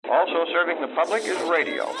Also serving the public is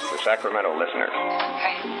radio for Sacramento listeners.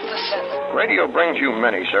 Hey, listen. Radio brings you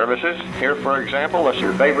many services. Here, for example, is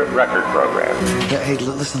your favorite record program. Hey,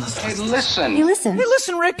 listen. Hey, listen. Hey, listen. Hey,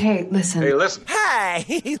 listen, Rick. Hey, listen. Hey, listen.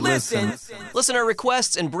 Hey, listen. Listener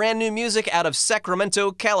requests and brand new music out of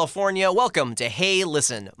Sacramento, California. Welcome to Hey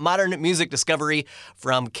Listen, modern music discovery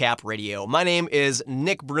from Cap Radio. My name is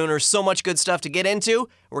Nick Bruner. So much good stuff to get into.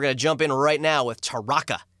 We're going to jump in right now with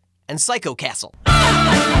Taraka and Psycho Castle.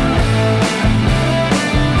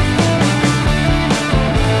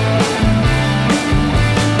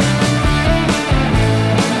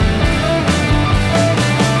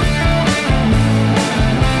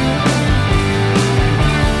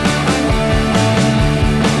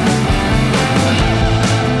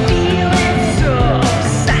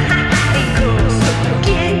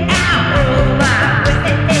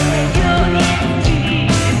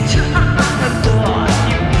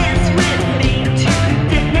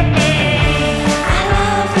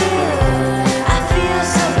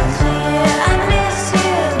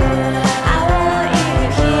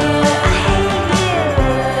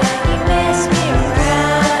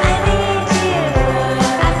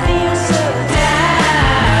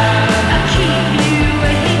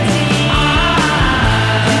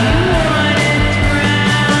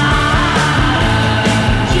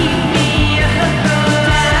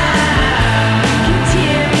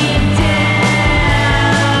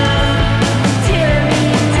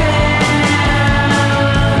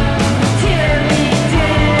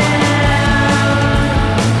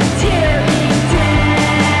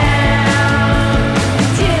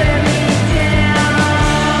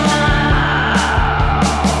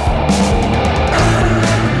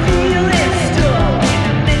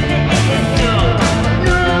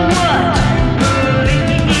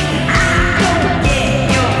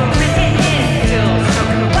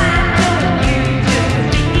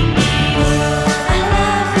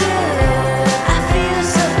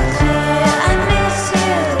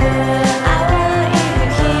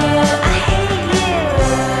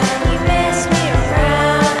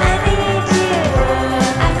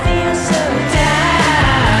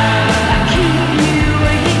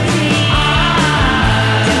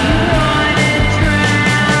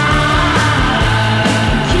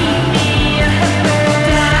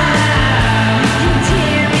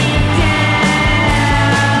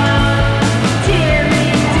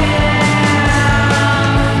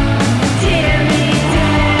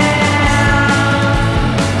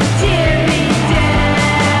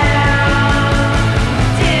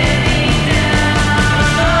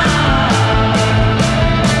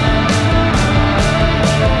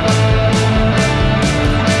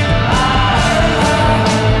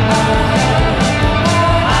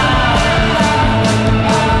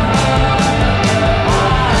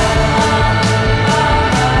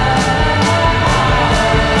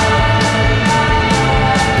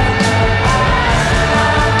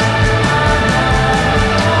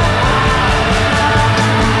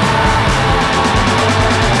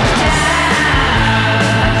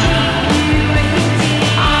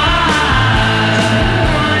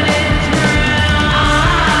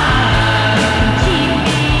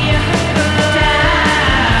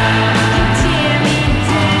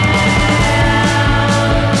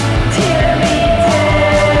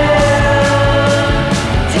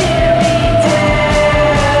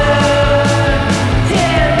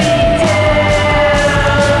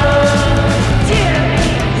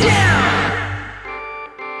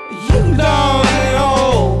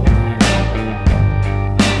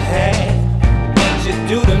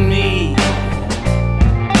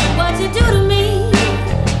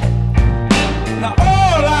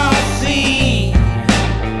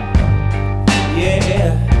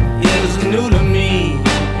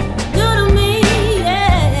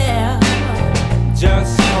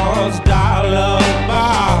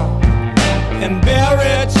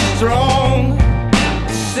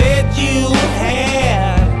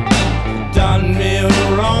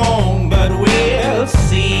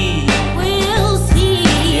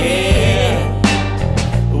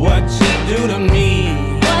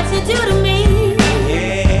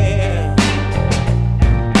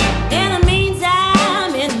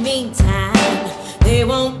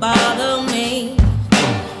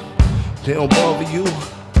 They don't bother you,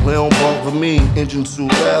 they don't bother me. Engine too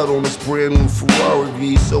loud on this brand new Ferrari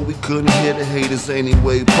V, so we couldn't hear the haters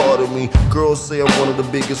anyway. Part of me, girls say I'm one of the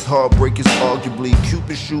biggest heartbreakers, arguably.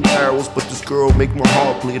 Cupid shoot arrows, but this girl make my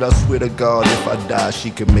heart bleed. I swear to God, if I die,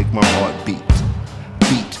 she can make my heart beat.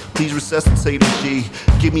 Please resuscitate a G.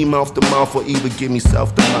 Give me mouth to mouth, or even give me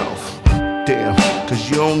south to mouth. Damn. cause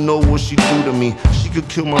you don't know what she do to me. She could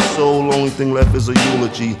kill my soul, only thing left is a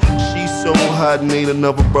eulogy. She's so hot and ain't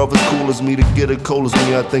another brother cool as me. To get her cold as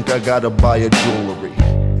me, I think I gotta buy her jewelry.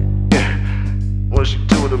 Yeah, what she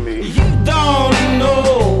do to me? You don't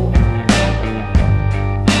know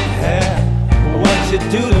what you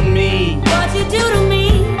do to me. What you do to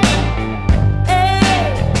me.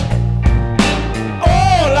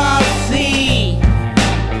 All I see,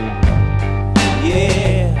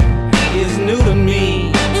 yeah, is new to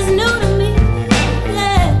me. It's new to me,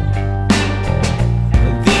 yeah.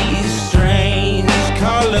 These strange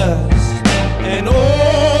colors and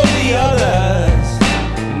all the others,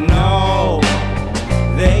 no,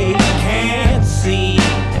 they can't see.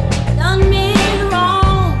 Done me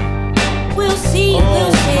wrong. We'll see,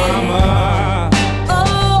 we'll see. Mama,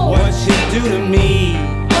 Oh, what you do to me?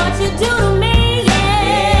 what you do to me,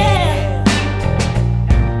 yeah.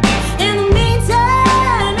 In the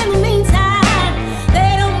meantime,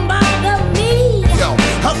 they don't bother me. Yo,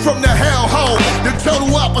 I'm from the hellhole, the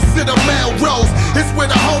total opposite of Melrose. It's where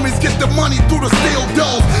the homies get the money through the steel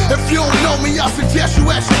doors. If you don't know me, I suggest you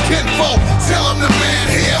ask your kinfolk. Tell them the man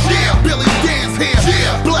here, yeah. Billy Dan's here,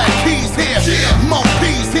 yeah. Black Keys here, yeah. Mo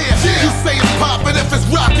P's here, yeah. You say it's poppin', if it's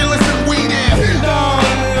rockin', listen, we there.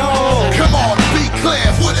 No, Come on, be clear.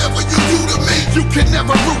 Whatever you do to me, you can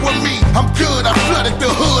never ruin me. I'm good, I flooded the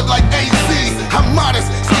hood like AZ. I'm modest,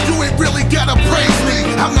 so you ain't really gotta praise me.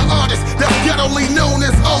 I'm the artist that's ghettoly known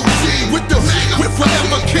as OG. With the with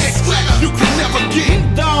forever kicks, you can never get.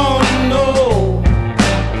 don't know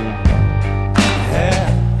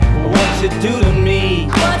what you do to me.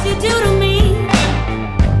 What you do to me,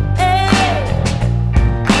 hey.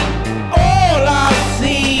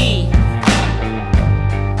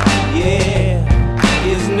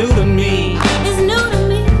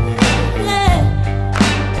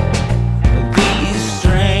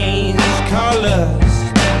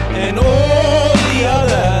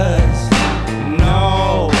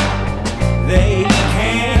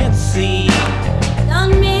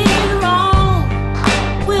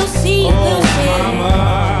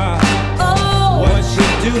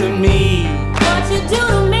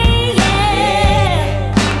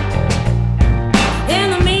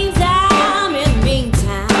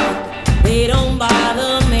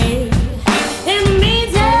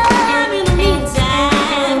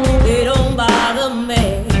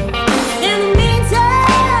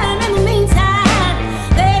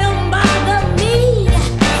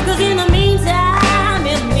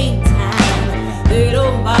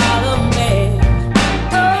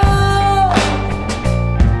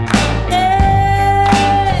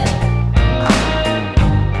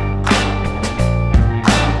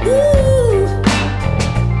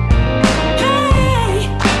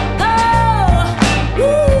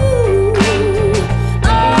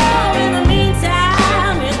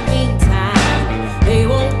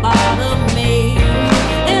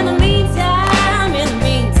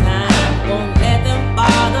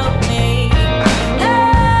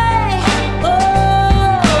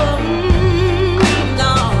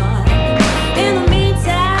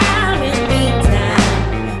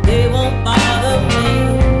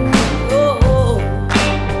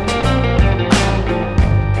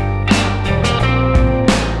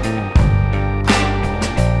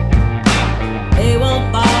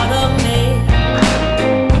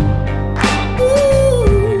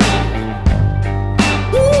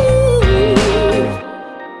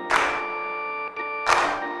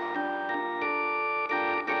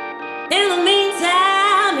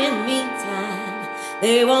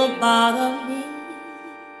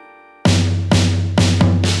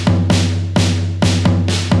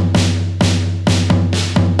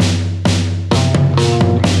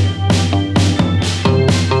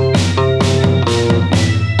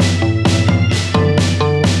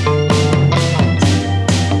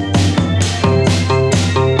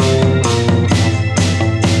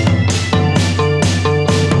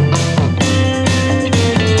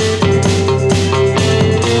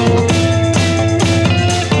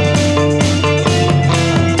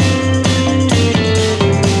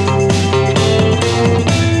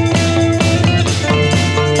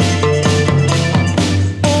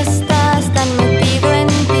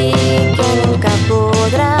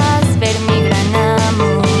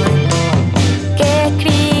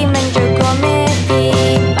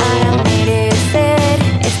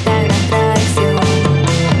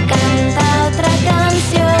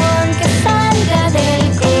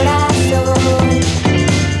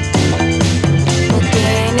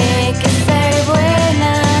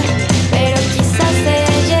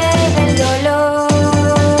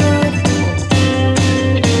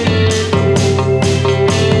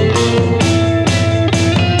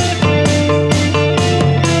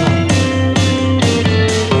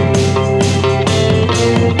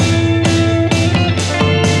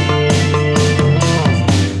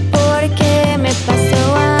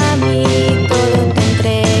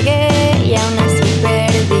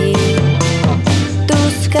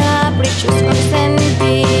 muchos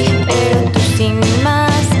consentí, pero tú sin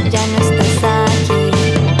más ya no estás aquí.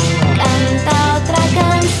 Canta otra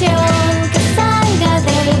canción que salga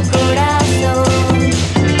del corazón.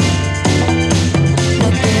 No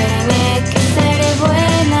tiene que ser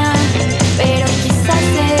buena, pero quizás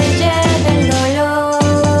se lleve el dolor.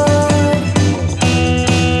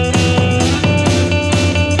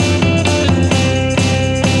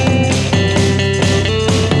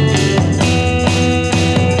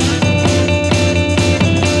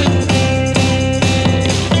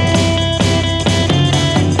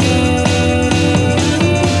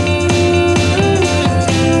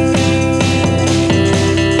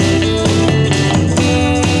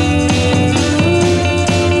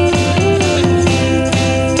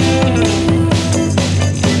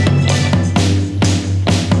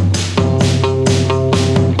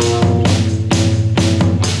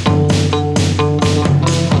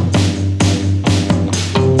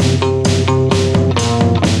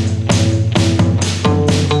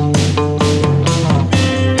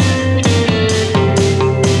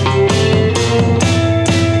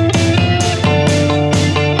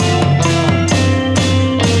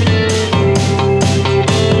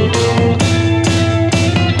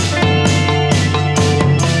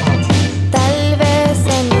 Tal vez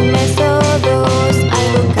en un mes o dos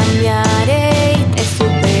algo cambiaré y te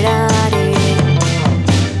superaré.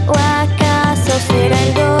 ¿O acaso será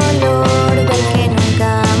el dolor del que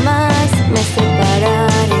nunca más me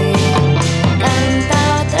separaré? Canta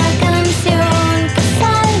otra canción que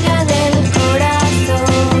salga del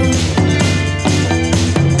corazón.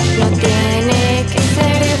 No tiene que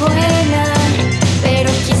ser buena, pero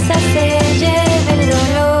quizás se lleve el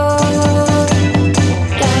dolor.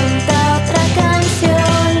 Canta otra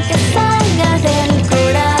canción que salga del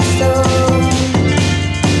corazón.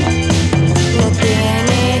 No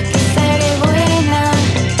tiene que ser buena,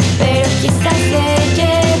 pero quizás se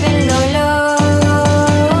lleve el dolor.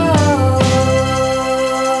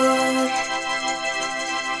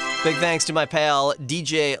 Big thanks to my pal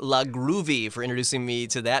DJ La Groovy for introducing me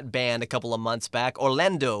to that band a couple of months back,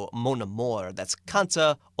 Orlando Mon Amour. That's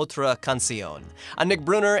Canta Otra Canción. I'm Nick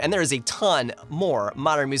Bruner, and there is a ton more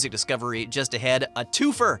modern music discovery just ahead. A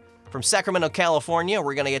twofer from Sacramento, California.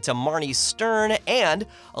 We're going to get to Marnie Stern and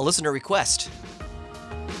a listener request.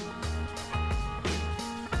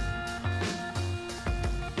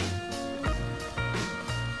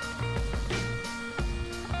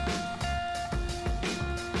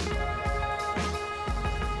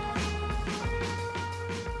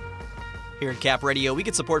 Here at Cap Radio, we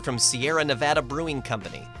get support from Sierra Nevada Brewing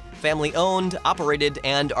Company. Family owned, operated,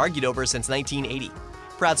 and argued over since 1980.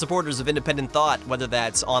 Proud supporters of independent thought, whether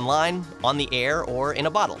that's online, on the air, or in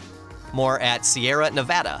a bottle. More at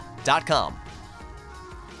sierranevada.com.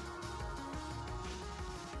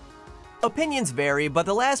 Opinions vary, but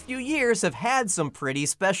the last few years have had some pretty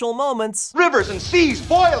special moments. Rivers and seas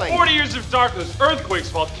boiling. 40 years of darkness, earthquakes,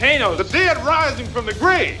 volcanoes. The dead rising from the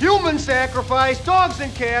grave. Human sacrifice, dogs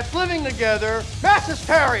and cats living together, mass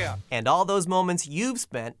hysteria. And all those moments you've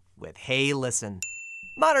spent with Hey Listen.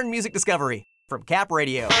 Modern music discovery from Cap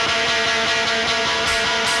Radio.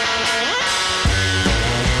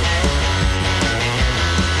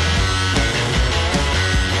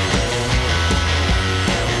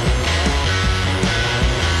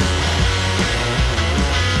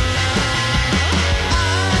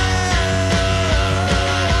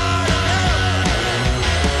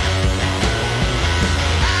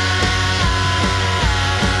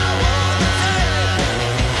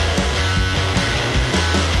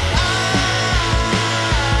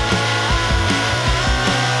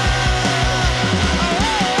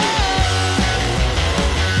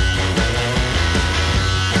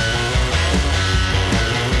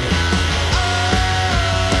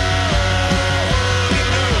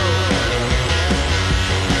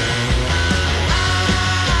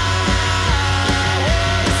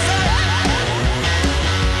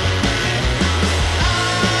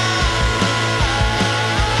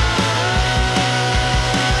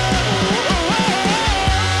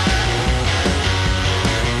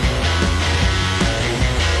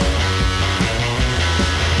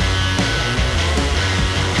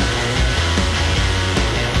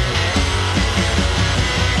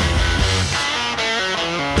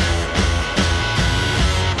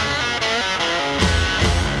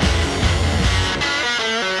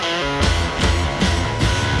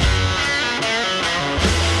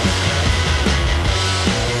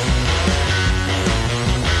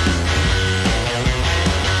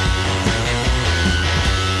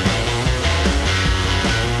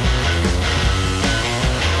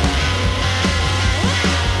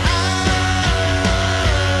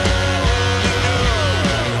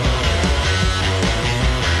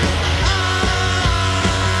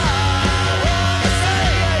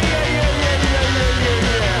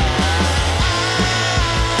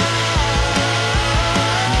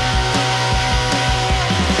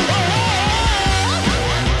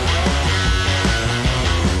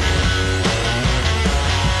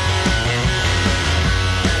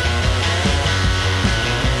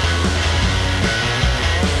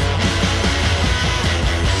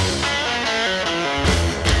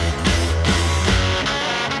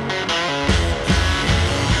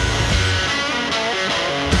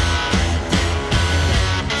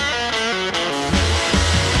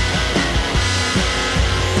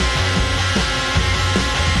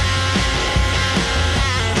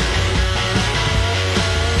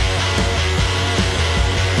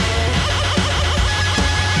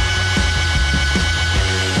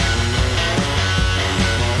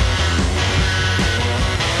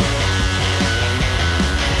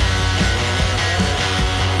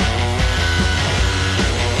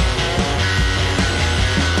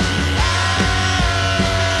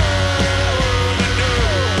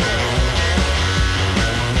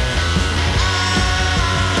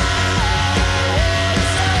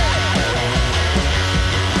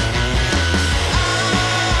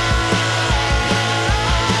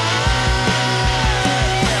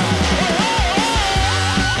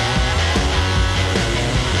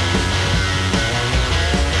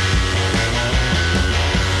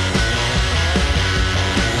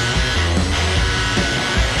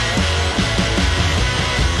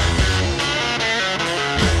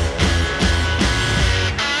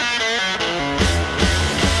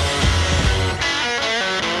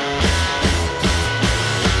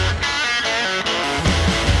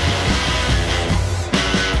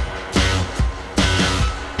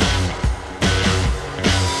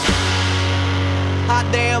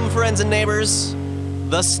 friends and neighbors,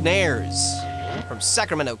 The Snares from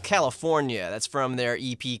Sacramento, California. That's from their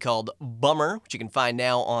EP called Bummer, which you can find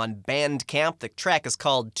now on Bandcamp. The track is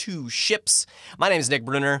called Two Ships. My name is Nick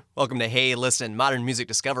Brunner. Welcome to Hey Listen, Modern Music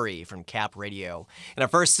Discovery from Cap Radio. In our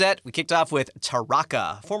first set, we kicked off with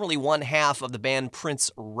Taraka, formerly one half of the band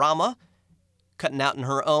Prince Rama, cutting out on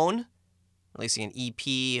her own, releasing an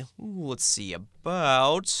EP, let's see,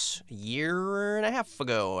 about a year and a half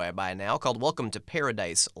ago by now, called Welcome to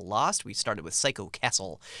Paradise Lost. We started with Psycho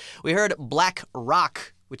Castle. We heard Black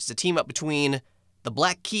Rock, which is a team up between the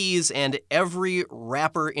Black Keys and every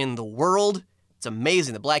rapper in the world. It's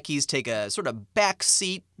amazing. The Black Keys take a sort of back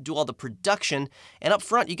seat, do all the production, and up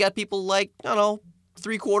front you got people like, I don't know,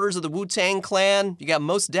 3/4 of the Wu-Tang Clan. You got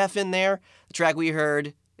Mos Def in there. The track we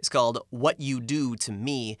heard is called What You Do to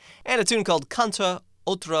Me, and a tune called Canta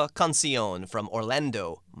Otra Canción from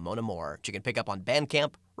Orlando, Mon Amour, which you can pick up on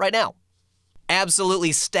Bandcamp right now.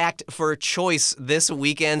 Absolutely stacked for choice this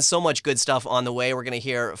weekend. So much good stuff on the way. We're going to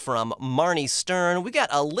hear from Marnie Stern. We got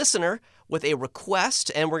a listener with a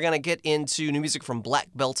request, and we're going to get into new music from Black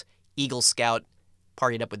Belt, Eagle Scout.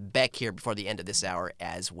 Partied up with Beck here before the end of this hour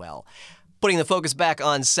as well. Putting the focus back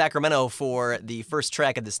on Sacramento for the first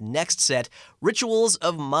track of this next set, Rituals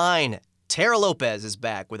of Mine. Tara Lopez is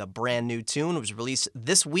back with a brand new tune. It was released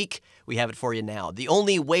this week. We have it for you now. The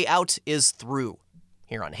Only Way Out is Through.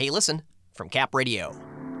 Here on Hey Listen from Cap Radio.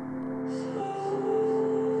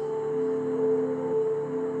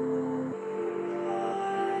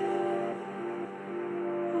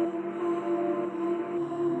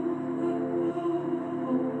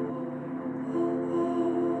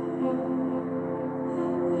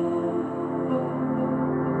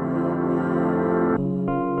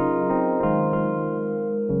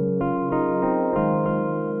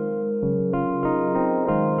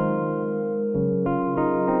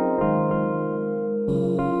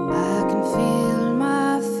 you.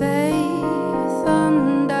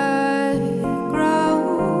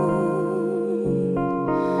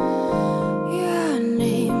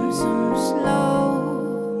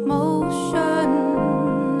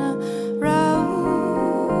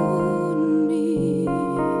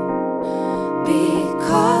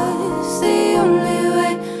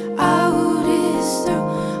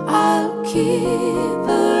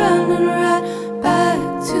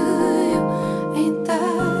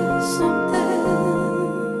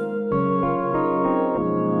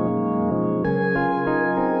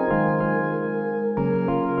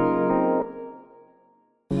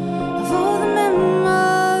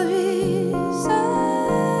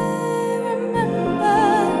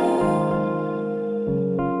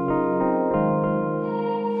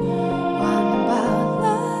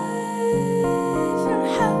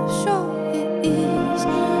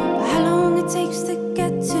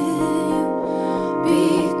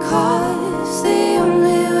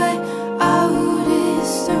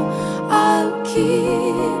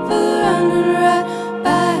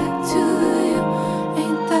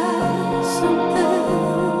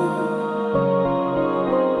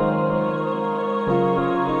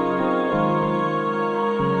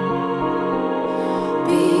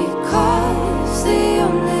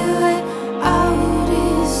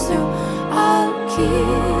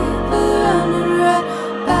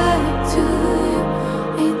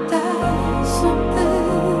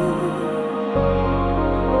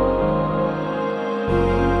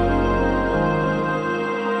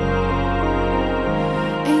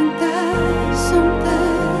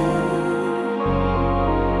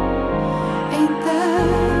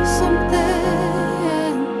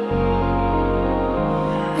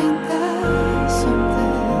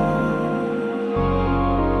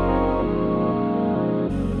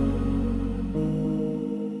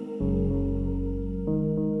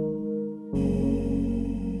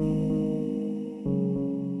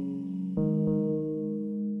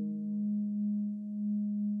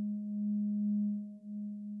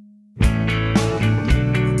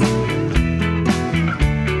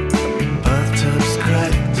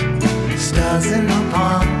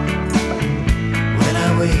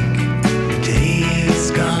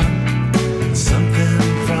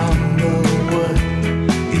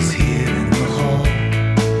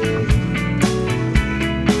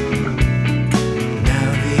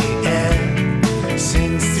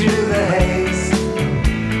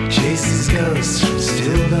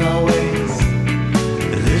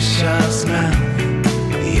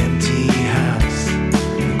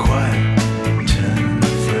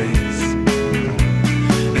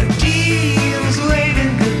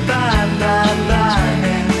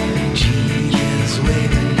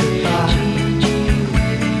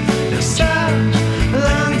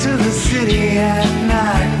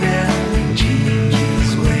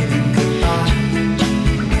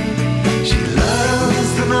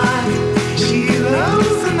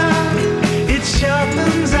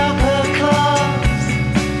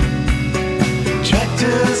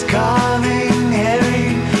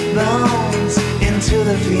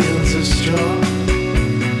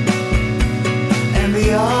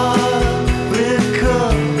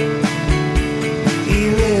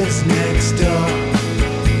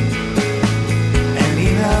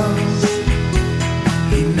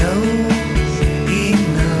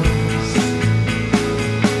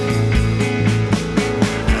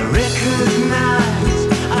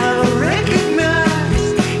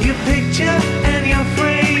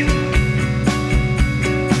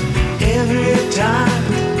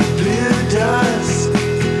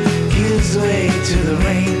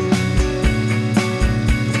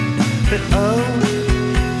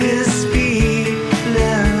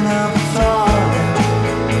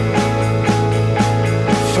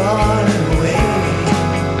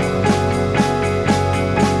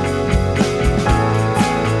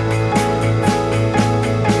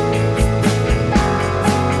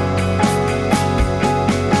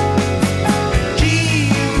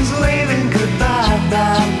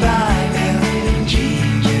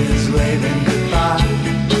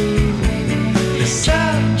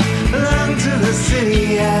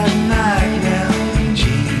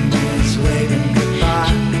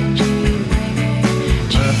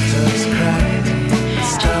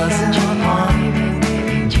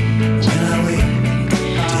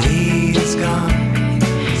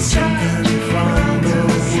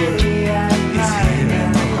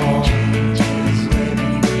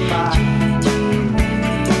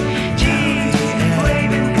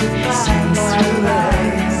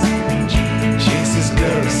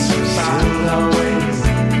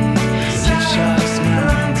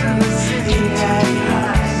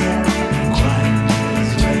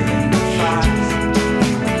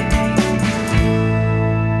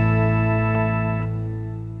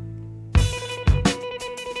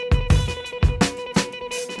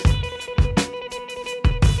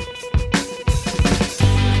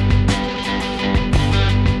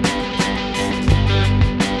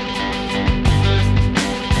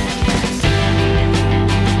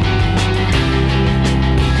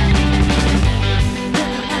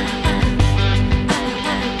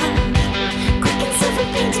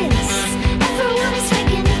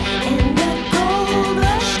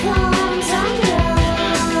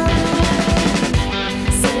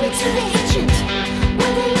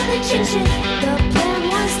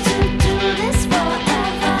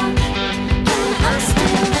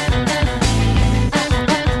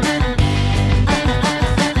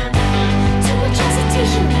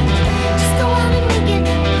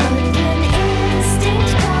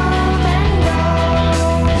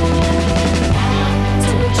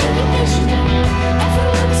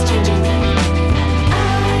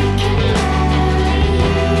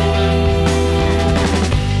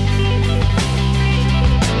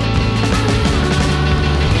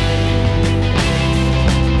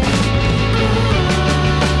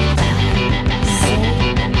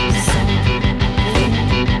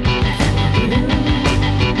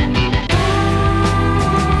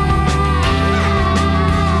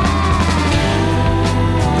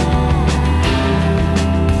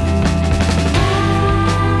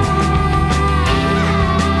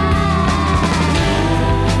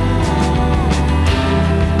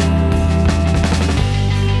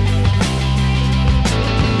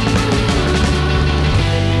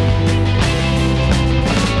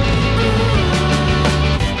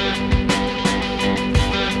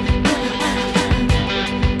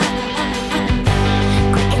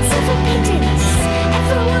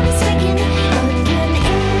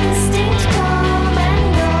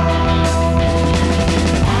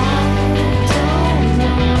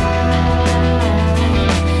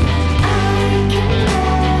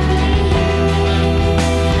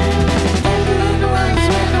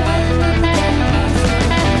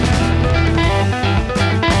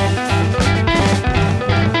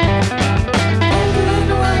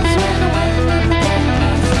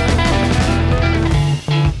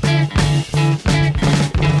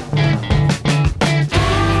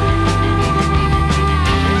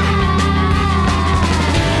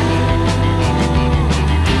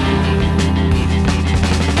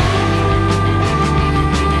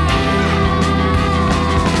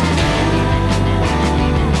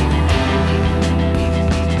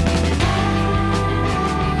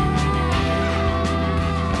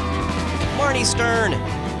 Patty Stern,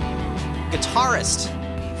 guitarist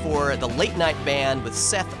for the Late Night Band with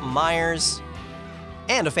Seth Meyers,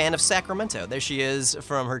 and a fan of Sacramento. There she is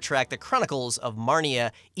from her track, The Chronicles of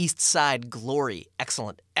Marnia, East Side Glory.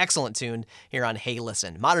 Excellent, excellent tune here on Hey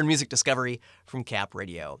Listen, modern music discovery from Cap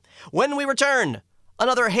Radio. When we return,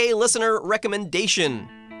 another Hey Listener recommendation.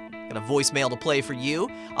 Got a voicemail to play for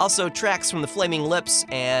you. Also tracks from the Flaming Lips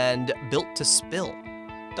and Built to Spill.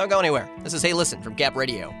 Don't go anywhere. This is Hey Listen from Cap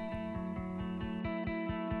Radio.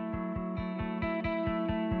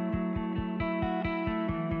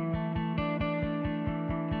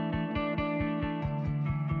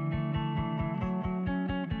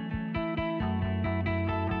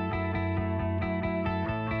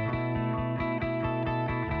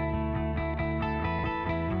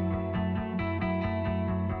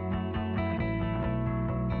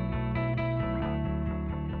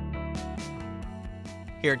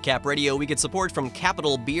 Here at Cap Radio, we get support from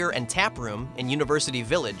Capital Beer and Tap Room in University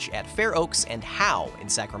Village at Fair Oaks and Howe in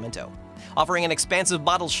Sacramento, offering an expansive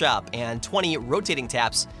bottle shop and 20 rotating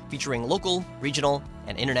taps featuring local, regional,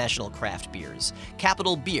 and international craft beers.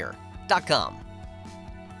 CapitalBeer.com.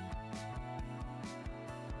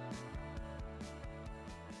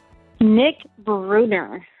 Nick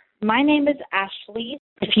Bruner. My name is Ashley.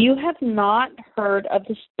 If you have not heard of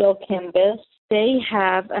the Spill Canvas, they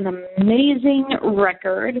have an amazing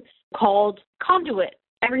record called Conduit.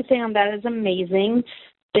 Everything on that is amazing.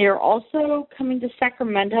 They are also coming to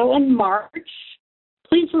Sacramento in March.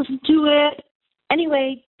 Please listen to it.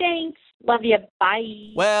 Anyway, thanks. Love you.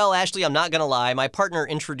 Bye. Well, Ashley, I'm not going to lie. My partner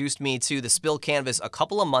introduced me to the Spill Canvas a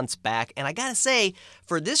couple of months back, and I got to say,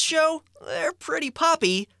 for this show, they're pretty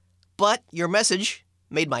poppy. But your message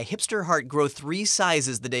made my hipster heart grow 3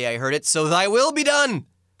 sizes the day I heard it, so thy will be done.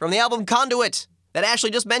 From the album Conduit that Ashley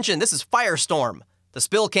just mentioned, this is Firestorm, the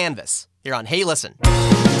Spill Canvas, here on Hey Listen.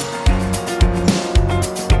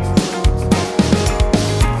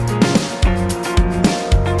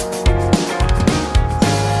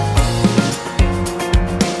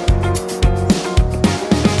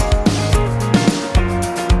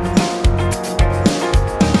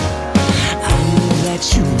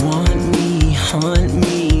 Hunt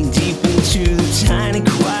me deep into the tiny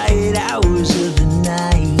quiet hours of the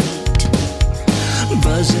night,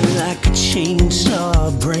 buzzing like a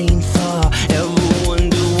chainsaw, brain thaw. Ever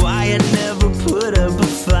wonder why I never put up a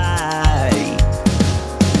fight?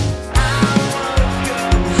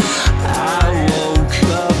 I woke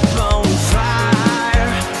up on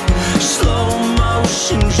fire, slow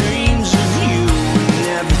motion dreams of you and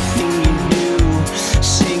everything you do,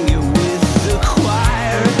 sing it with the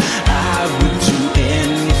choir. I would do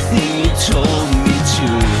anything you told me to.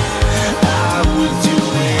 I would do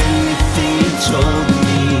anything you told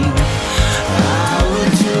me. I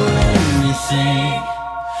would do anything.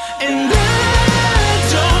 And I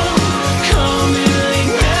don't come in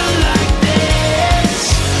like this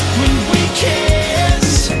when we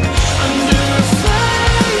kiss under a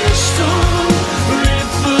firestorm,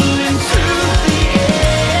 rippling through the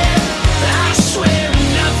air. I swear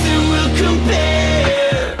nothing will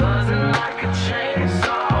compare. Buzzing like a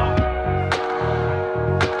chainsaw,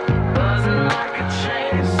 buzzing like a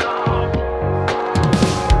chainsaw.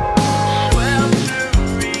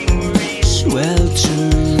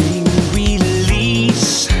 Sweltering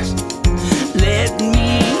release. Let me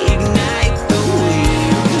ignite the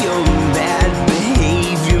wheel. Your bad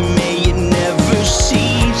behavior, may it never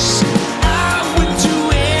cease. I would do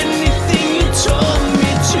anything you told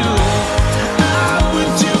me to. I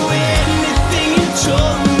would do anything you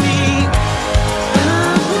told me.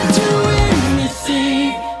 I would do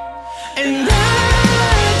anything. And I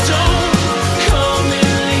don't come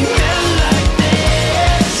in like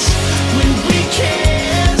this when we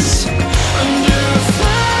kiss under a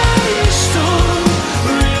firestorm,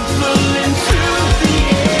 rippling through the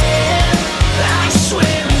air. I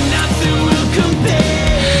swear nothing will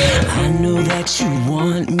compare. I know that you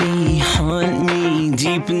want me, hunt me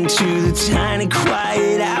deep into the tiny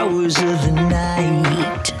quiet hours of the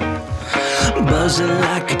night, buzzing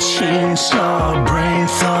like a chainsaw, brain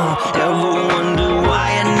thaw. Ever wonder why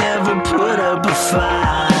I never put up a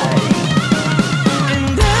fight?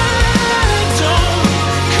 And I don't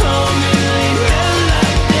come in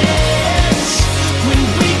like this when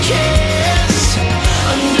we kiss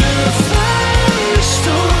under a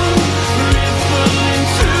firestorm, rippling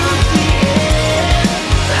through the air.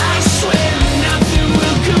 I swear nothing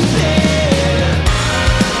will compare.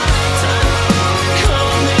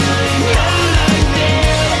 Come in like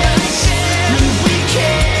this when we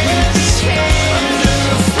kiss under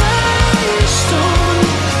a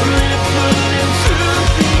firestorm,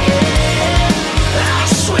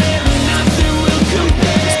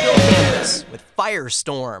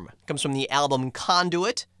 Storm. It comes from the album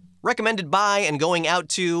Conduit, recommended by and going out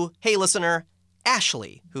to, hey listener,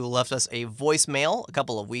 Ashley, who left us a voicemail a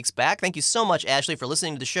couple of weeks back. Thank you so much, Ashley, for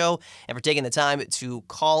listening to the show and for taking the time to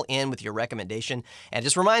call in with your recommendation. And it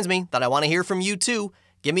just reminds me that I want to hear from you too.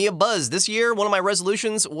 Give me a buzz. This year, one of my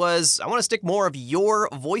resolutions was I want to stick more of your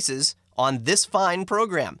voices on this fine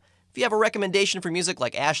program. If you have a recommendation for music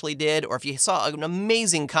like Ashley did, or if you saw an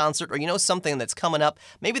amazing concert, or you know something that's coming up,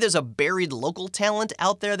 maybe there's a buried local talent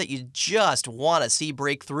out there that you just want to see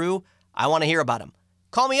break through, I want to hear about them.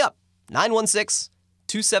 Call me up,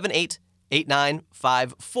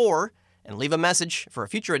 916-278-8954, and leave a message for a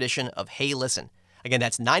future edition of Hey Listen. Again,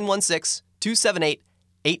 that's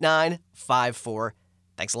 916-278-8954.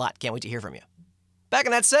 Thanks a lot. Can't wait to hear from you. Back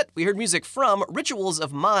in that set, we heard music from Rituals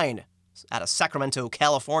of Mine, out of Sacramento,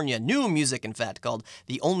 California. New music, in fact, called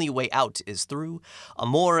The Only Way Out Is Through.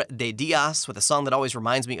 Amor de Dias, with a song that always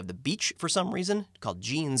reminds me of the beach for some reason, called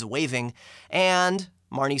Jeans Waving. And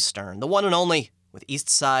Marnie Stern, the one and only, with East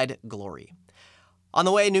Side Glory. On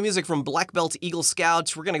the way, new music from Black Belt Eagle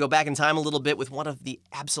Scout. We're going to go back in time a little bit with one of the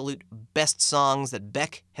absolute best songs that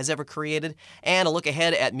Beck has ever created, and a look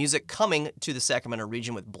ahead at music coming to the Sacramento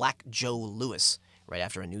region with Black Joe Lewis, right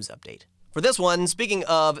after a news update. For this one, speaking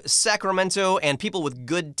of Sacramento and people with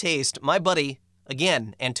good taste, my buddy,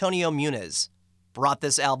 again, Antonio Muniz, brought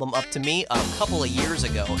this album up to me a couple of years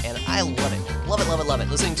ago, and I love it. Love it, love it, love it.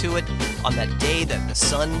 Listening to it on that day that the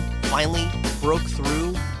sun finally broke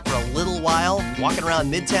through for a little while, walking around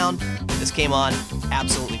Midtown, this came on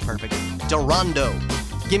absolutely perfect. Durando,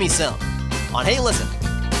 Gimme Some, on Hey Listen.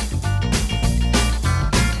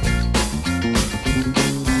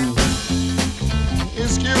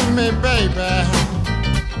 Excuse me, baby,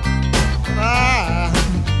 I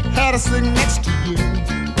had to sit next to you.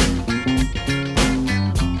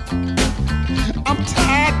 I'm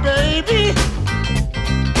tired, baby,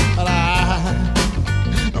 but I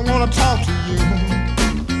don't want to talk to you.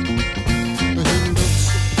 You look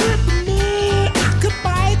so good to me, I could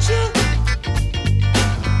bite you.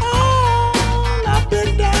 All up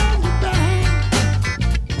and down your back,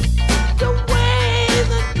 the way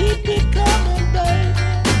that keep it coming, baby.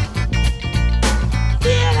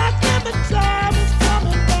 Feel like every time it's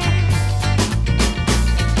coming back.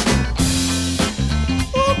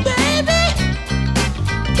 Oh, baby,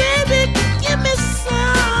 baby, give me some,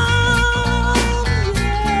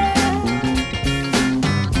 yeah.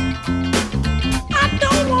 I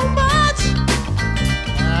don't want much.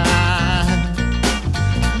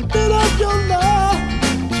 Build up your love,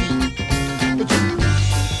 but you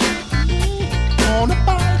wanna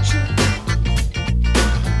bite you.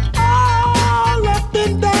 All up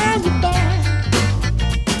and down your back.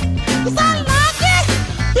 'Cause I like it,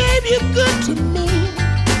 baby, you're good to me.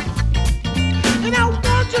 And I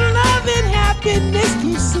want your love and happiness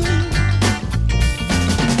to see.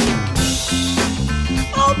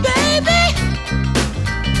 Oh, baby,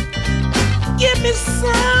 give me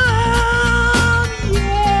some,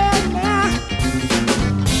 yeah, now.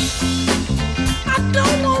 I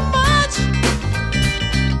don't want much.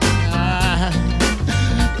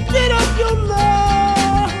 Bit up your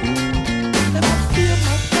love, and I feel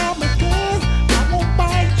my karma good. I won't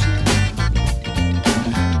bite you.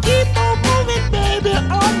 Keep on moving, baby,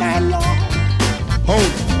 all night long.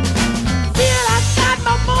 Hold. Feel I got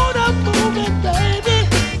my motor moving, baby.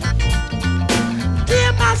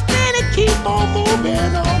 Till my steady keep on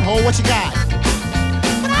moving on. Hold, what you got?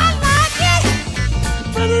 But I like it,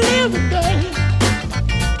 but a little baby.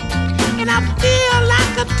 And I feel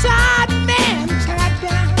like a tired man tied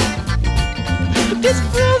down. This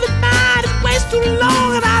groovy night is way too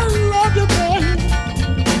long, and I love you, baby.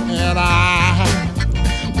 And I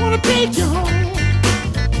wanna take you home.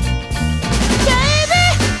 Baby,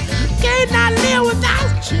 can't I live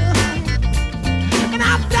without you? And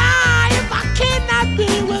I'll die if I cannot be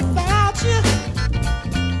without you.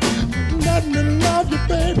 Let me love you,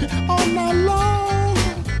 baby, all night long.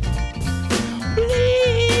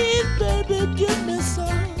 Please, baby, give me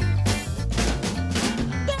some.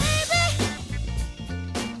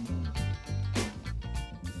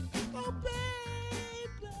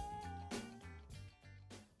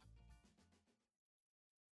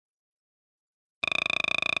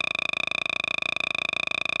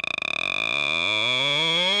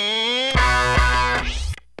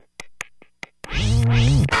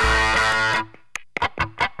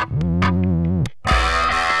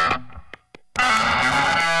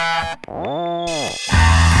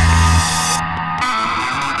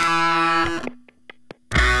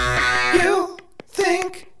 You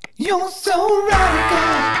think you're so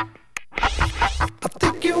radical. I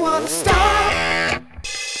think you wanna stop.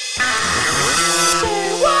 So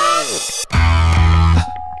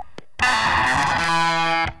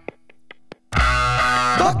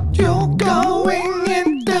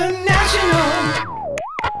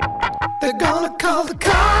call the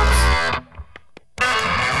cops.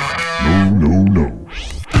 No, no, no.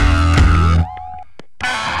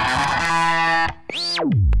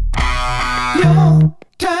 You're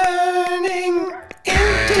turning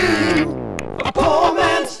into a poor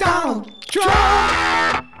man's Donald Trump.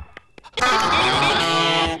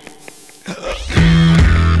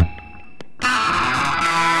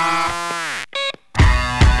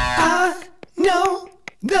 I know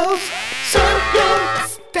those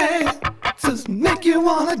circumstances make you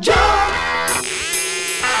wanna jump.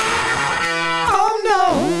 Oh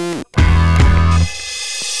no.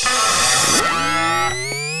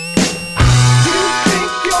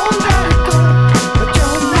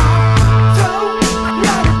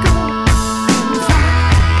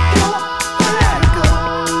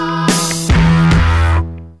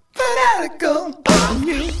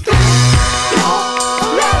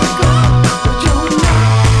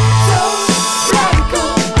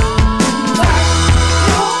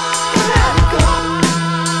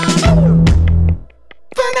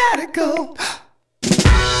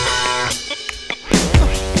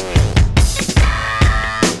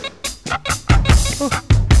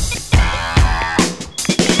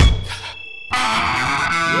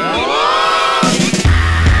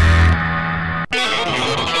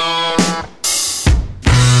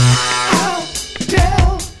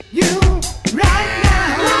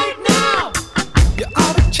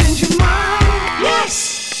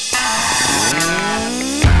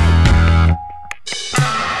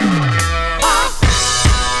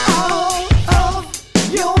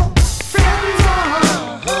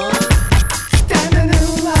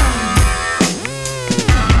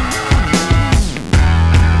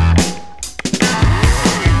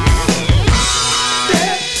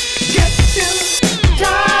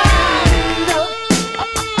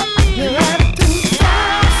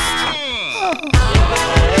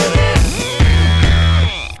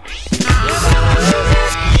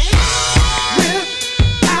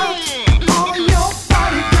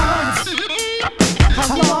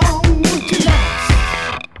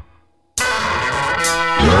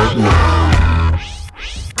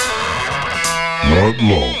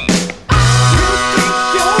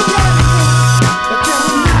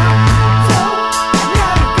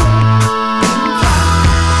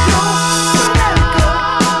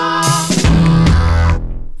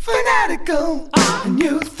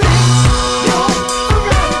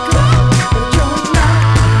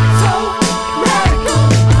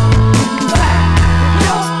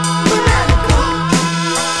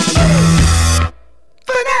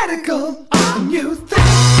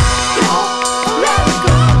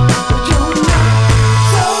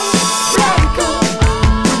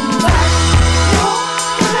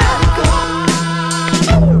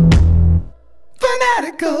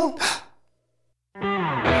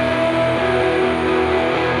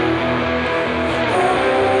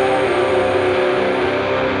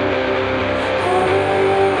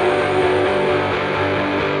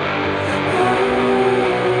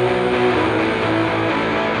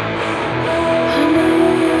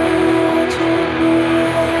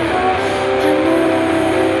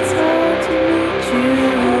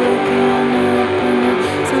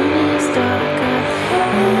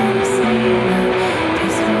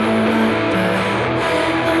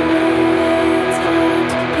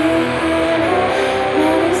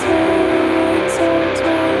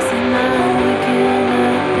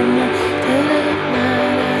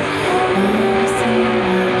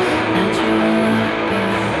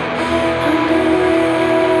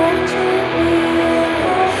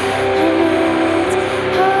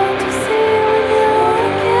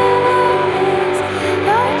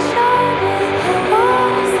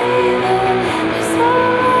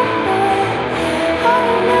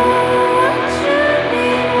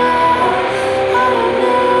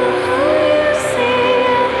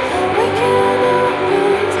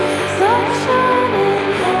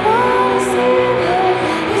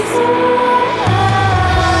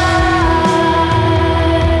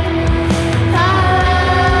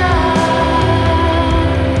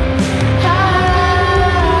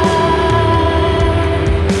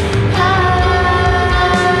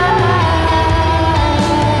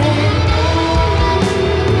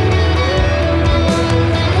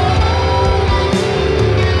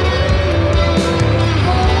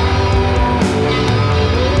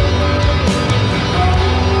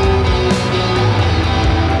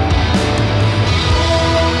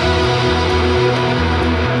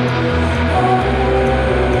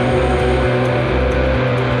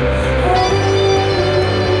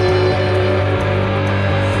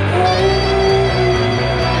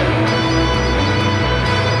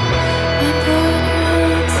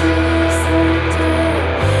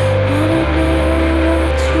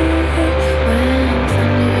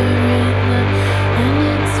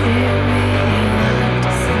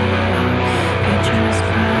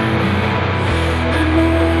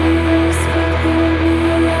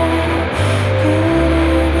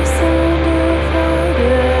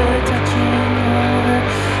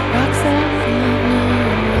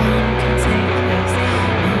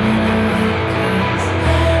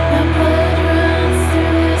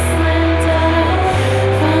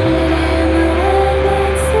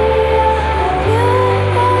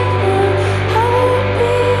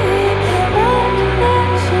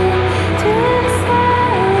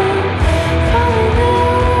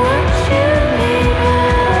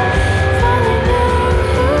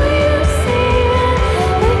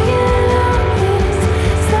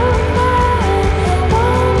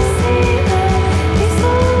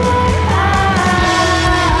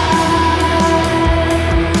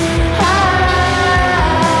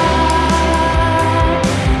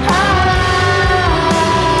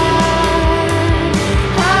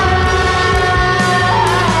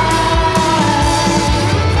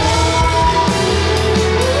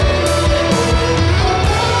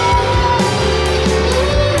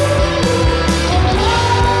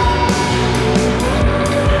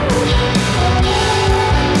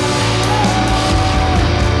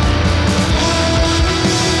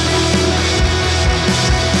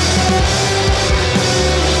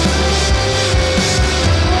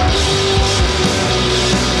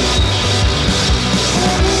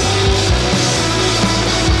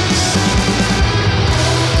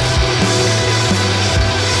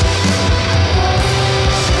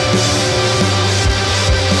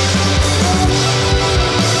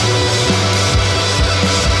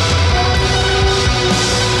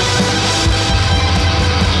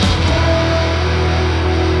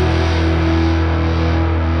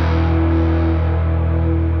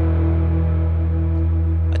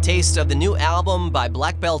 taste of the new album by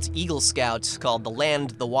Black Belt Eagle Scout called The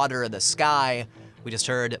Land, the Water, the Sky. We just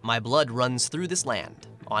heard My Blood Runs Through This Land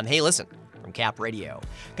on Hey Listen from Cap Radio.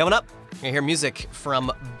 Coming up, you're gonna hear music from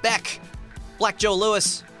Beck, Black Joe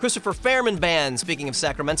Lewis, Christopher Fairman Band, speaking of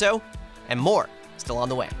Sacramento, and more still on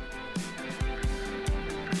the way.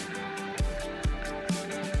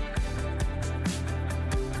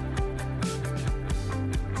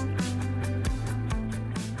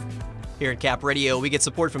 Here at Cap Radio, we get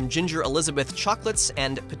support from Ginger Elizabeth Chocolates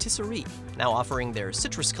and Patisserie, now offering their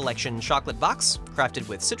Citrus Collection chocolate box, crafted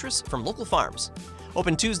with citrus from local farms.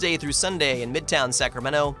 Open Tuesday through Sunday in Midtown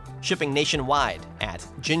Sacramento, shipping nationwide at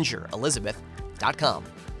gingerelizabeth.com.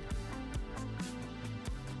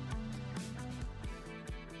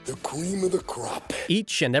 The cream of the crop.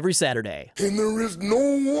 Each and every Saturday. And there is no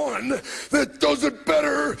one that does it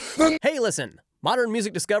better than... Hey Listen, modern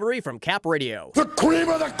music discovery from Cap Radio. The cream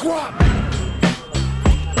of the crop!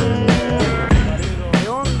 ¿Qué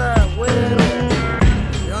onda, güero?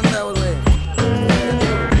 ¿Qué onda, güey?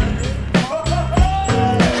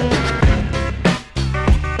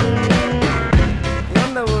 ¿Qué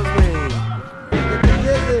onda, vos, güey? ¿Qué te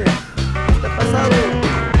pierdes? ¿Qué te ha pasado?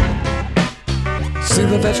 See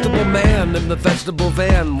the vegetable man in the vegetable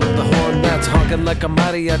van with the horn that's honking like a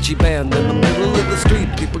mariachi band. In the middle of the street,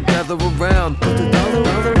 people gather around. Put the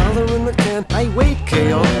dollar in the can. Ay, wait.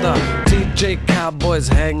 Que onda? TJ Cowboys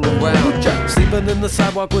hang around. Sleeping in the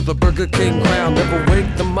sidewalk with a Burger King crown. Never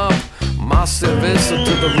wake them up. Más cerveza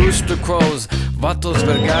to the rooster crows. Vatos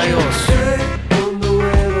vergallos.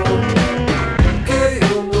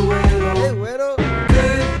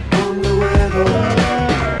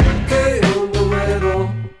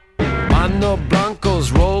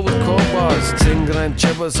 Blancos roll with crowbars, sing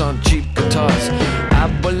rancheras on cheap guitars,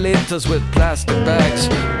 abuelitas with plastic bags,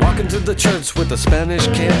 walking to the church with the Spanish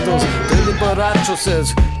candles. Billy Borracho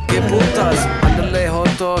says, que putas, andale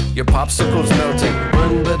joto, your popsicle's melting.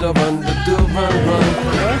 Run, better run, do run.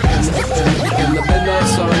 In the midnight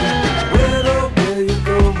sun, where you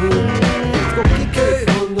going? Let's go kick it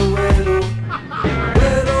on the radio.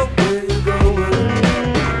 Where you going?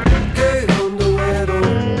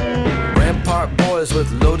 Boys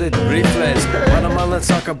with loaded reflex, watermelon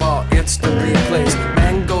soccer ball, instant replays.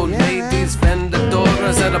 Mango ladies,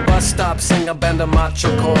 vendedoras at a bus stop, sing a band of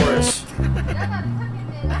macho chorus.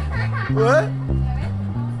 What?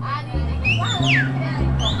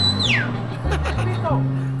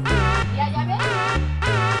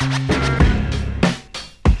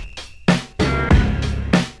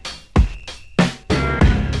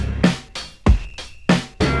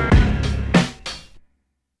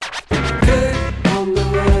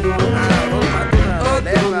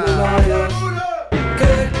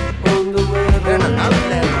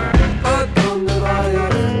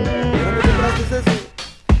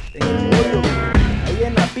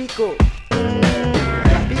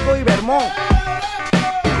 Pico y Vermont.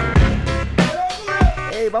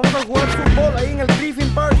 Hey, vamos a jugar fútbol ahí en el Griffin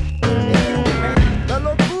Park. ¡La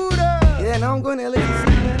locura! Yeah, now I'm going to LACC,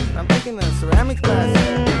 man. I'm taking a ceramics class.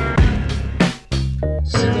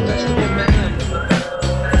 See the vegetable man.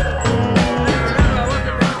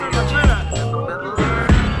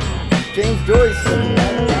 James Joyce.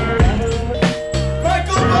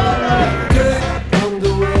 Michael Butler.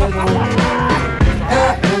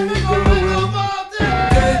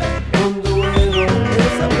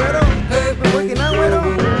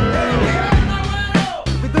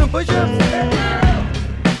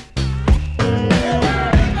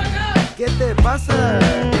 ¿Qué te pasa?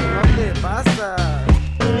 No te pasa.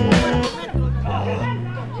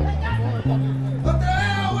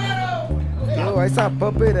 Yo, I saw a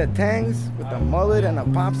puppet at Tang's with a mullet and a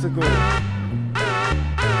popsicle.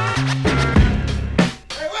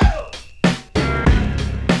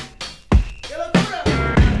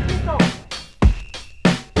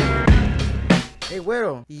 Hey,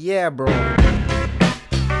 güero. Yeah, bro.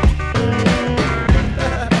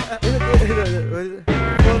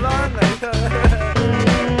 Hold on.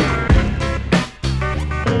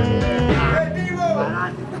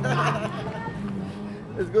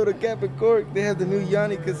 Let's go to Cap and Cork. They have the new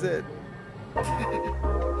Yanni cassette.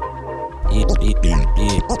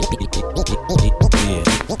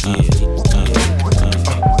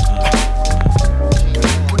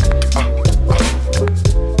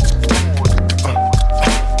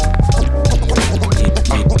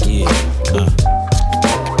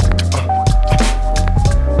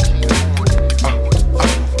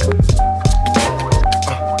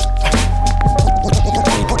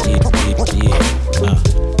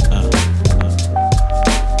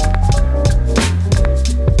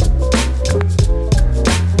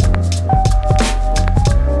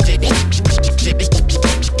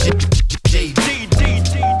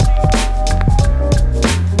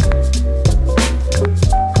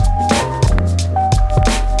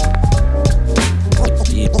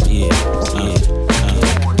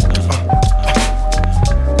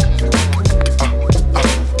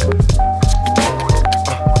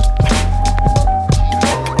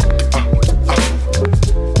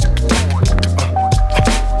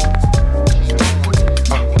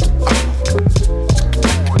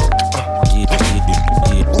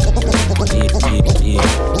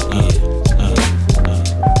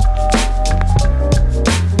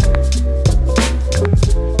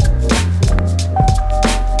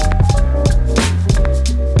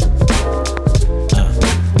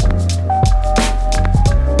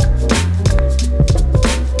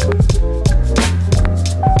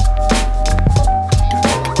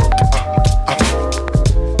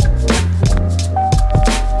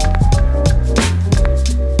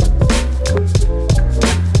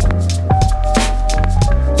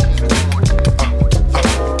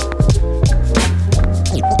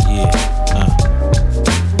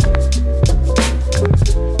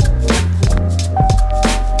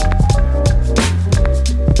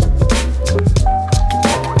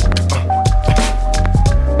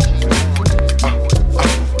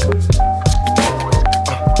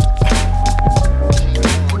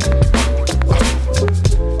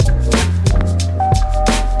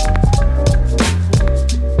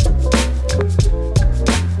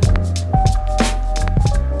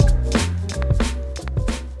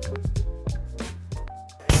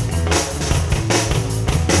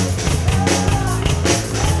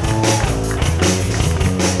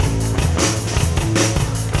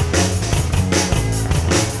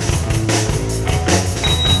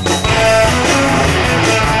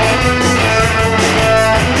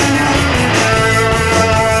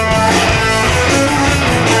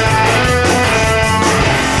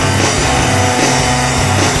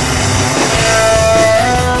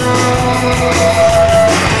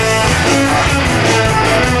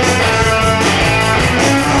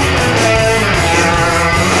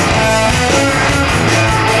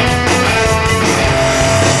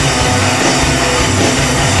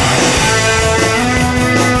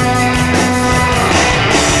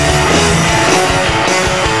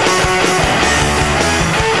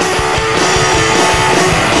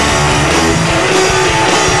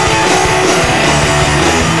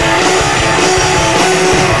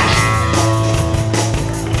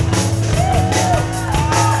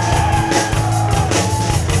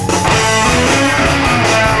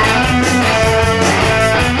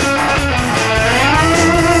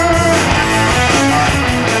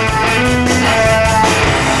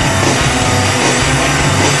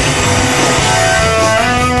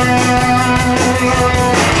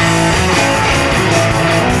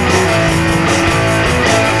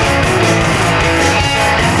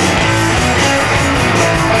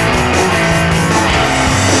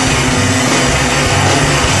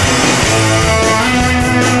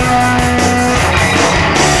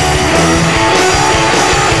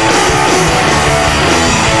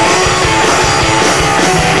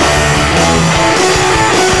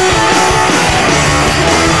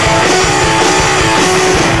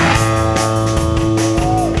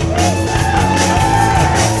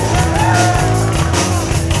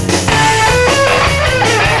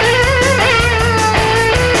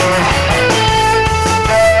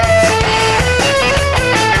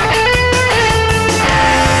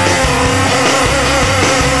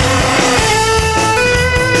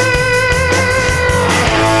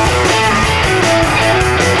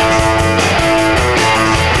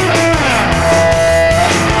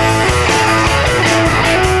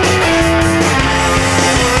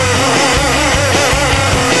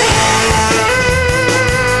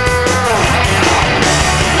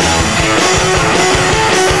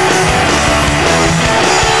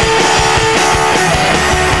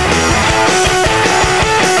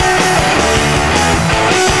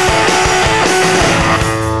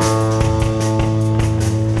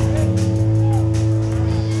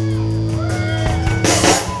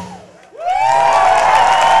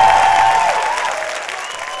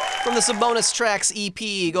 the Sabonis Tracks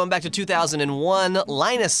EP, going back to 2001,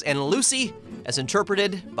 Linus and Lucy, as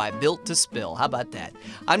interpreted by Built to Spill. How about that?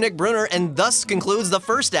 I'm Nick Bruner, and thus concludes the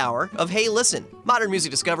first hour of Hey Listen, Modern Music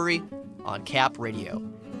Discovery on Cap Radio.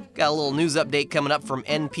 Got a little news update coming up from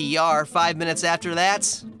NPR 5 minutes after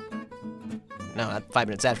that. No, not 5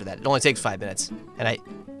 minutes after that. It only takes 5 minutes. And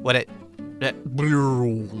okay.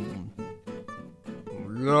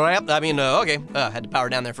 Had to power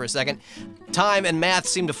down there for a second. Time and math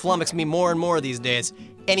seem to flummox me more and more these days.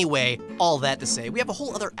 Anyway, all that to say, we have a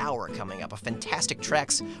whole other hour coming up of fantastic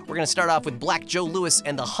tracks. We're going to start off with Black Joe Lewis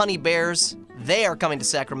and the Honey Bears. They are coming to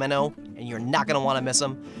Sacramento, and you're not going to want to miss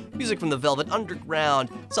them. Music from the Velvet Underground,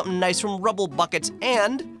 something nice from Rubble Bucket,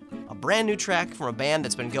 and a brand new track from a band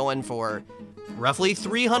that's been going for roughly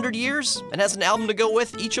 300 years and has an album to go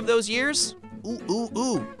with each of those years.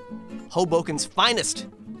 Ooh. Hoboken's Finest,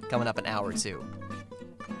 coming up in hour 2.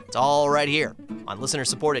 It's all right here on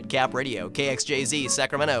listener-supported Cap Radio, KXJZ,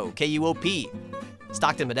 Sacramento, KUOP,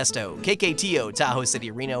 Stockton, Modesto, KKTO, Tahoe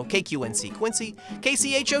City, Reno, KQNC, Quincy,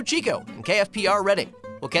 KCHO, Chico, and KFPR, Reading.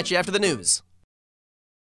 We'll catch you after the news.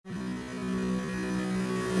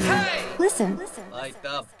 Hey! Listen. Light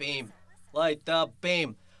the beam. Light the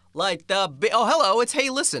beam. Light the beam. Oh, hello, it's Hey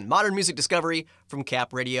Listen, Modern Music Discovery from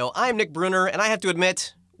Cap Radio. I'm Nick Bruner, and I have to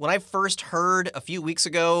admit, when I first heard a few weeks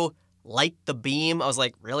ago, Light the Beam, I was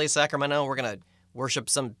like, really, Sacramento? We're going to worship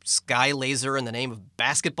some sky laser in the name of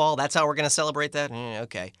basketball? That's how we're going to celebrate that?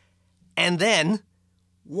 Okay. And then,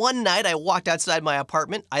 one night I walked outside my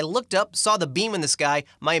apartment, I looked up, saw the beam in the sky.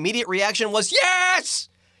 My immediate reaction was, yes!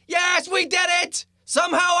 Yes, we did it!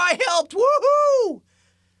 Somehow I helped! Woohoo!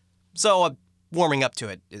 So, warming up to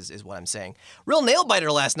it is what I'm saying. Real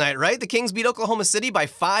nail-biter last night, right? The Kings beat Oklahoma City by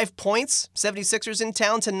 5 points. 76ers in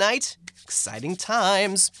town tonight. Exciting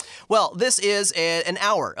times. Well, this is an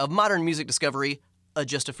hour of modern music discovery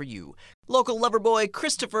just for you. Local lover boy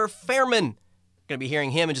Christopher Fairman. Going to be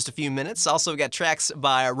hearing him in just a few minutes. Also, we got tracks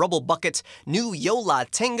by Rubble Bucket, New Yola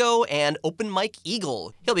Tango, and Open Mike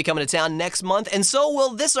Eagle. He'll be coming to town next month, and so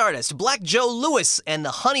will this artist, Black Joe Lewis and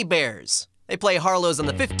the Honey Bears. They play Harlow's on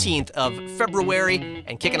the 15th of February,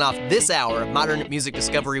 and kicking off this hour of modern music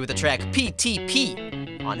discovery with the track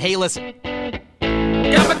PTP on Hey Listen.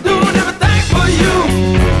 Got me doing everything for you.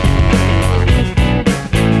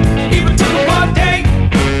 Even took a birthday.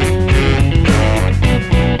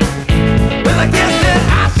 Well, I guess that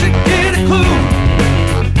I should get a clue.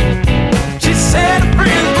 She said her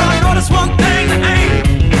friends probably notice one thing that ain't.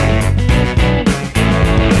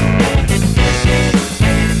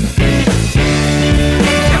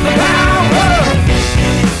 Got the power.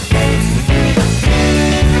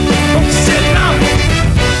 I'm sitting on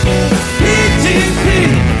PTP.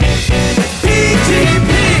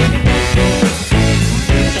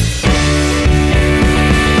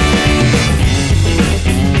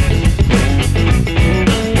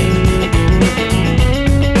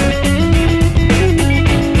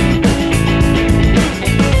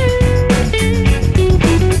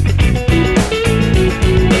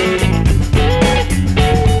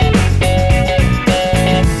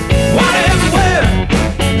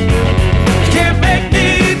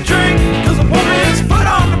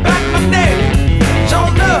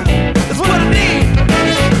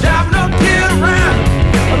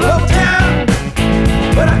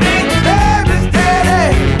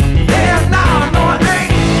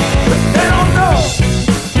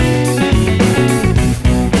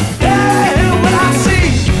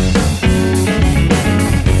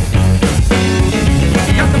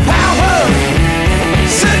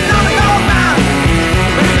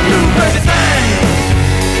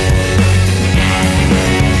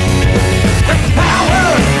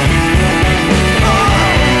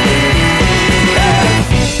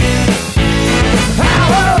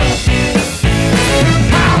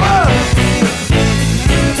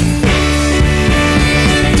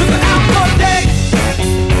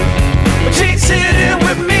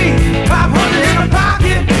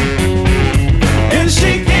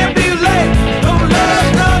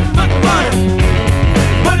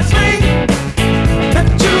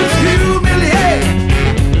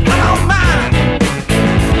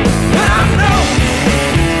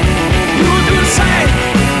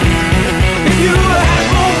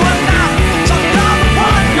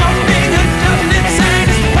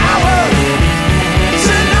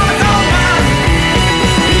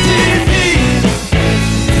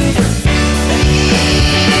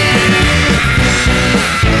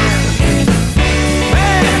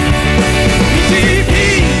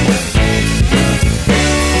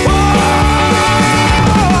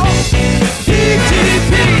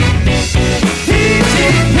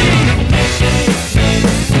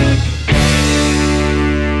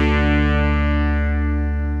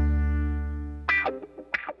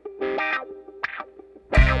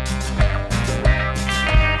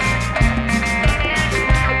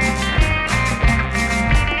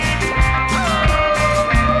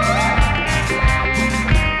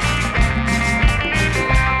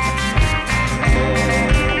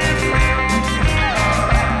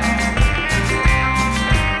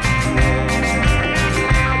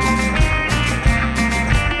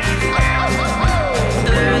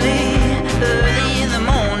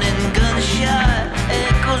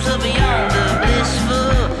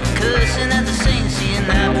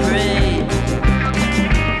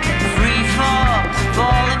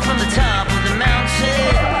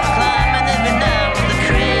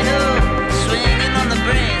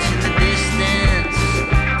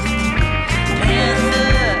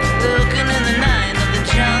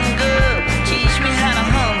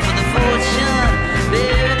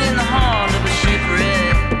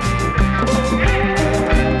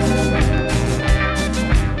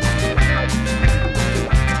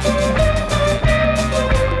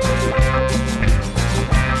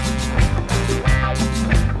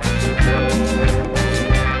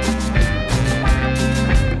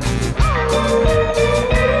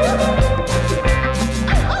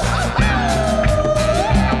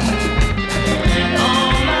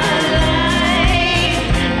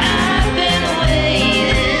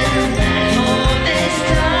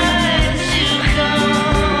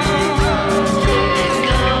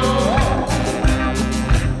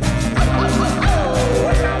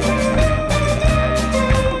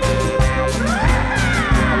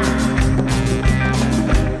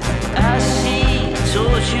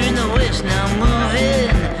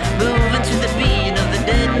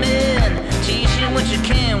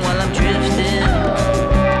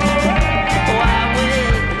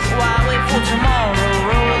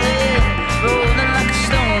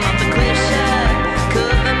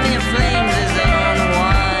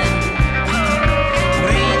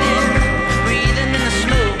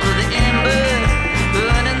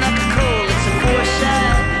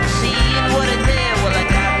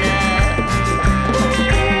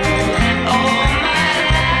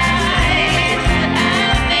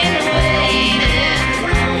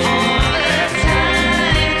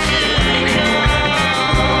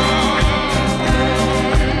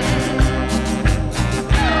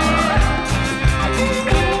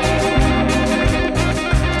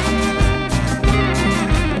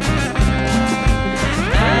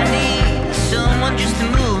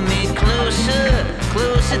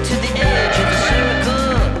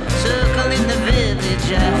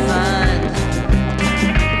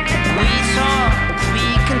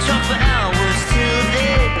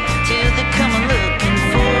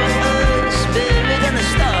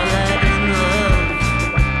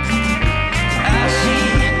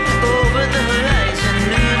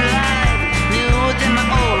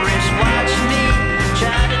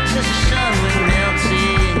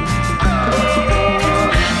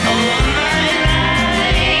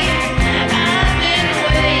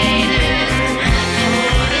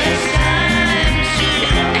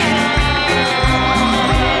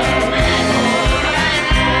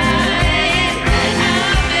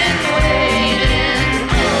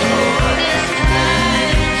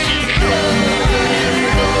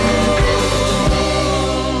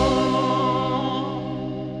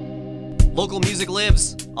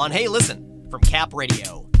 on Hey Listen from Cap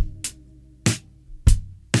Radio.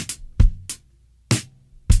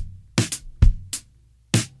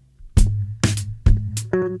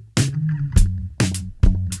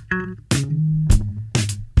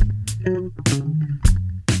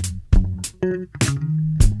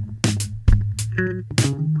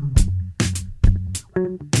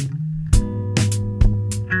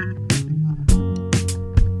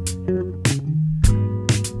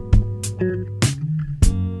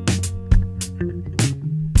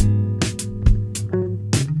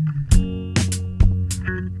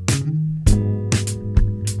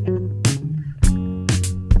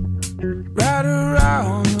 Right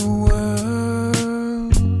around the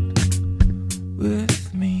world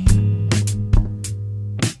with me.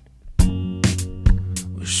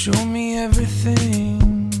 Well, show me everything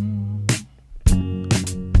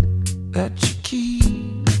that you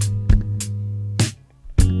keep.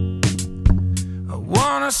 I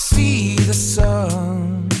wanna see the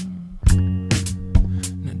sun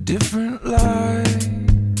in a different light,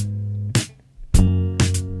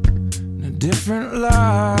 in a different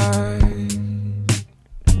light.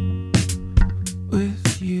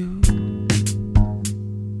 With you,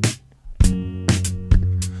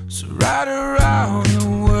 so right around the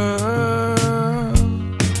world,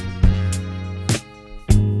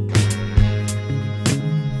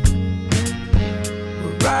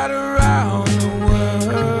 right around the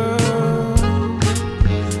world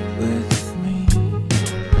with me.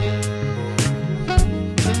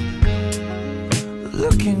 The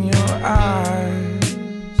look in your eyes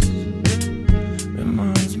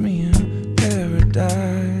reminds me of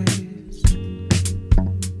paradise.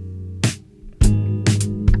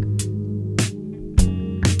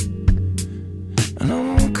 And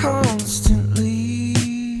I'm constantly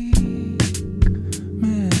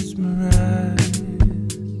mesmerized.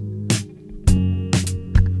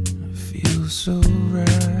 I feel so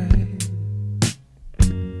right.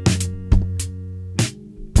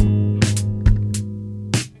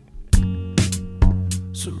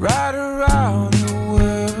 So right around the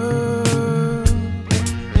world,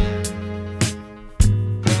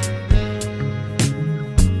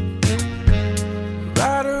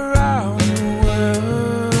 right around the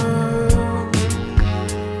world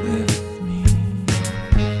with me.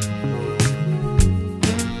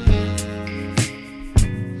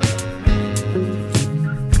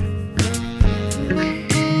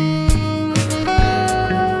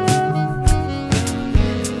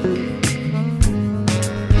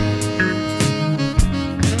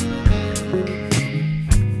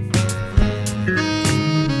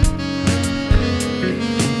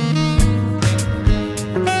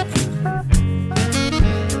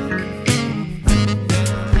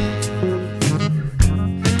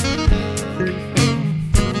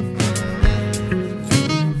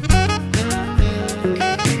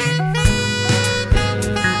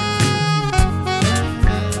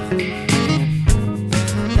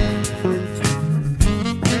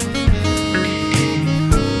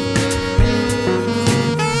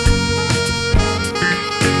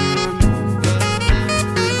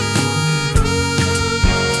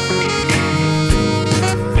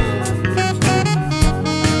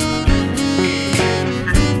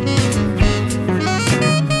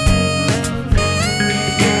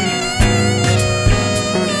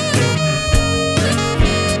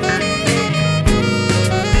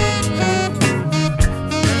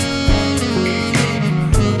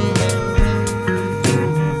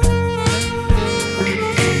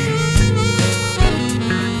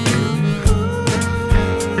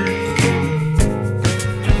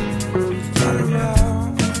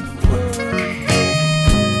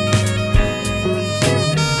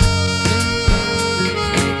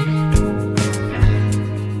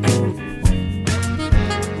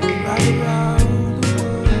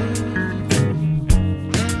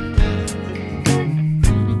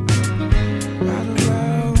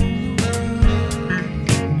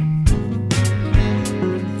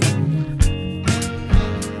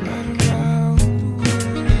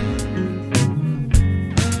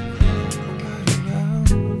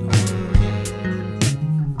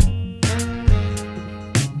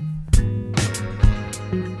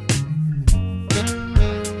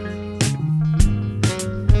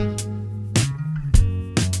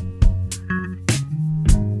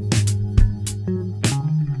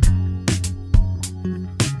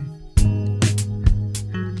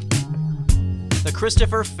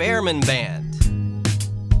 Christopher Fairman Band.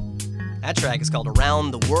 That track is called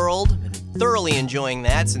Around the World. Been thoroughly enjoying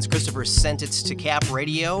that since Christopher sent it to Cap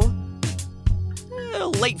Radio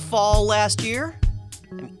late fall last year.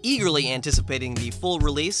 I'm eagerly anticipating the full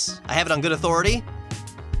release. I have it on good authority.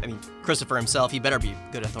 I mean, Christopher himself, he better be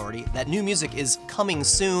good authority. That new music is coming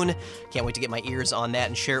soon. Can't wait to get my ears on that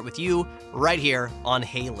and share it with you right here on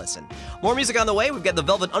Hey Listen. More music on the way. We've got the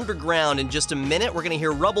Velvet Underground in just a minute. We're going to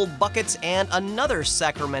hear Rubble Buckets and another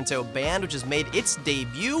Sacramento band which has made its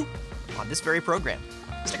debut on this very program.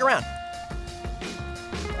 Stick around.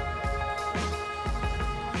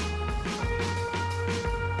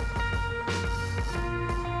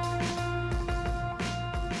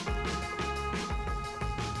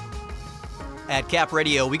 At Cap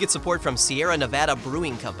Radio, we get support from Sierra Nevada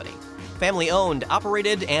Brewing Company. Family owned,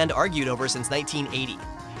 operated, and argued over since 1980.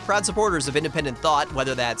 Proud supporters of independent thought,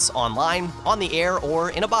 whether that's online, on the air,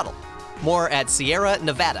 or in a bottle. More at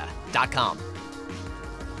sierranevada.com.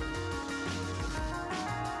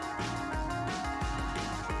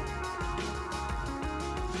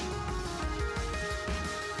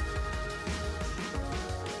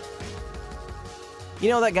 You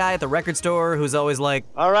know that guy at the record store who's always like,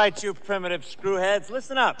 "All right, you primitive screwheads,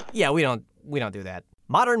 listen up." Yeah, we don't do that.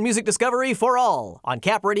 Modern music discovery for all on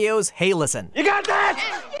Cap Radio's Hey Listen. You got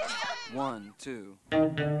that? 1, 2.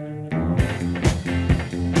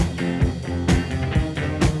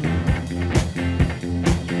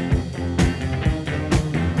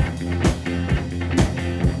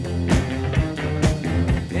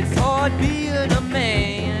 It's hard being a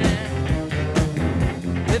man,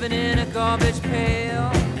 living in a garbage pail.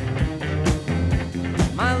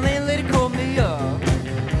 My landlady called me up.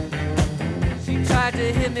 She tried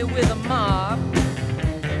to hit me with a mop.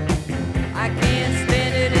 I can't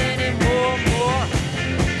stand it anymore, more.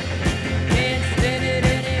 Can't stand it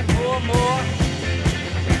anymore, more.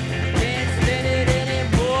 Can't stand it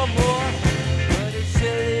anymore, more. But if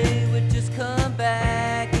Shirley would just come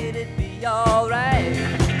back, it'd be alright.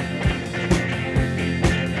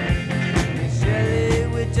 If Shirley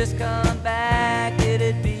would just come back,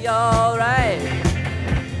 it'd be alright.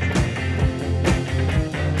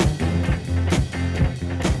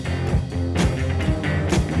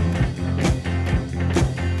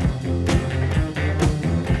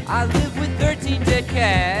 I live with 13 dead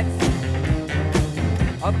cats,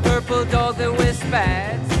 a purple dog that wears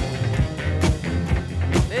spats.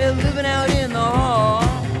 They're living out in the hall,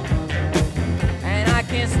 and I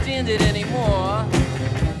can't stand it anymore.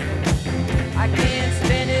 I can't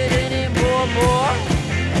stand it anymore, more.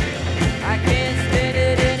 I can't stand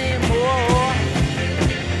it anymore.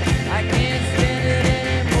 I can't stand it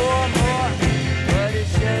anymore, more. But if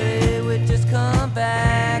Shirley would just come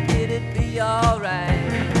back, it'd be alright.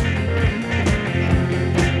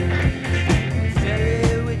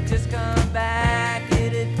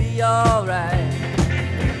 Alright.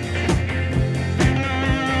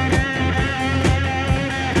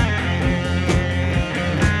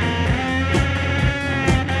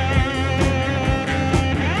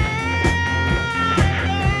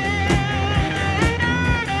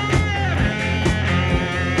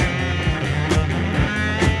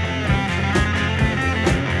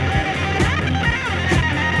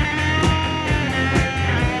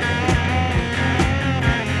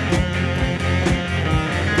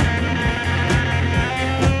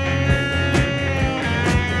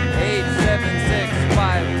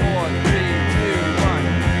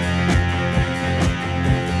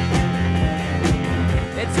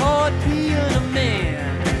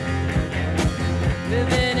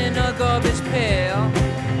 Garbage pail.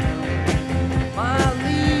 My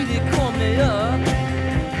lady called me up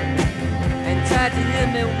and tried to hit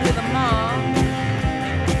me with a mop.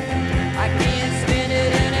 I can't stand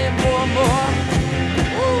it anymore, more.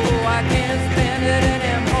 Oh, I can't stand it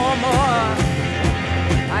anymore, more.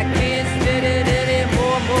 I can't stand it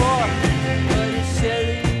anymore, more. But if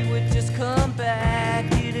Shirley would just come back,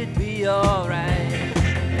 it'd be alright.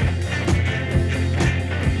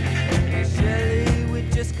 If Shirley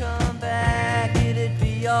would just come back, it'd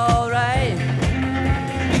be alright.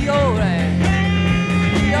 Be alright.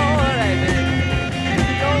 Be alright, baby.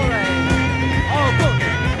 Be alright. Oh, go.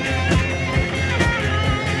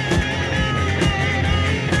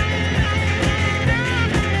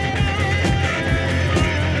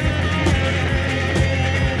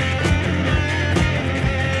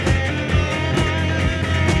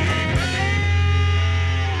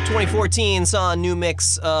 2014 saw a new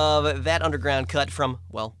mix of that underground cut from,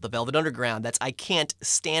 well, the Velvet Underground. That's I Can't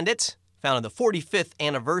Stand It, found on the 45th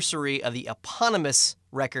anniversary of the eponymous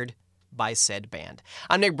record by said band.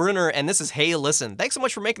 I'm Nick Bruner, and this is Hey Listen. Thanks so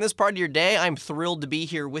much for making this part of your day. I'm thrilled to be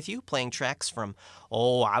here with you, playing tracks from,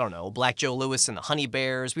 Black Joe Lewis and the Honey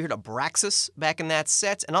Bears. We heard Abraxas back in that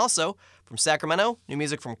set, and also from Sacramento, new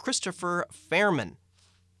music from Christopher Fairman.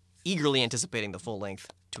 Eagerly anticipating the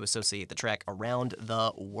full-length to associate the track Around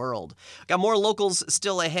the World. Got more locals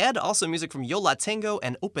still ahead. Also music from Yo La Tengo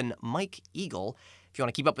and Open Mike Eagle. If you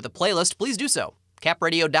want to keep up with the playlist, please do so.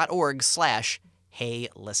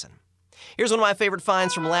 capradio.org/heylisten. Here's one of my favorite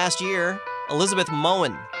finds from last year. Elizabeth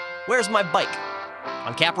Moen, Where's My Bike?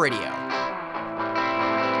 On Cap Radio.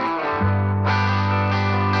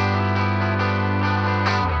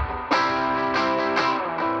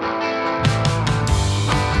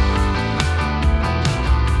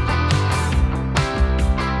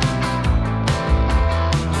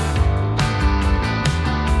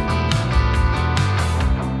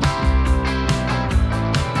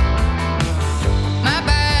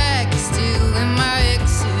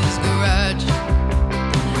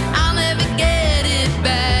 I'll never get it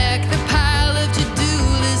back. The pile of to-do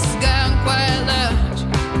lists got quite large.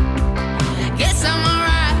 Guess I'm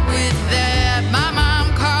alright with that. My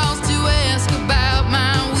mom calls to ask about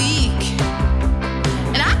my week,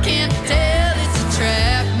 and I can't tell it's a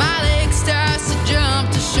trap. My leg starts to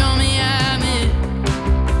jump to show me I'm in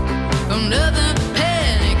another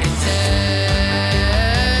panic attack.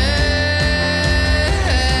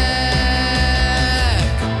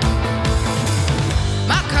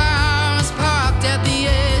 My car was parked at the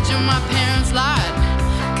edge of my parents' lot,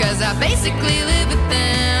 'cause I basically live with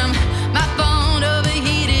them. My phone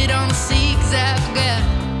overheated on the seat 'cause I forgot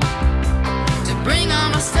to bring all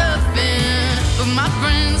my stuff in. But my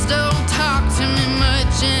friends don't talk to me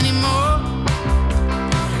much anymore,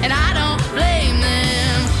 and I don't blame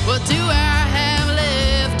them. What do I have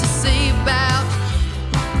left to say about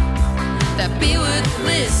that be worth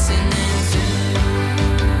listening to?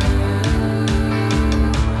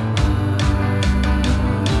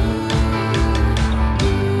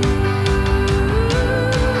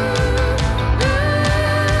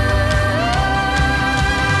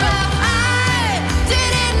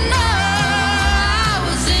 Didn't know I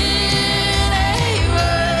was in a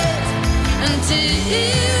rut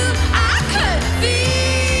until I could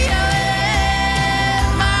feel it,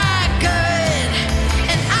 my gut.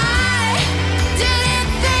 And I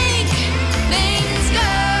didn't think things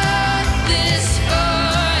got this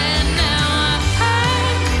far, and now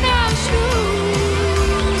I'm not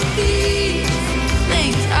sure these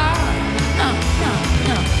things are. No.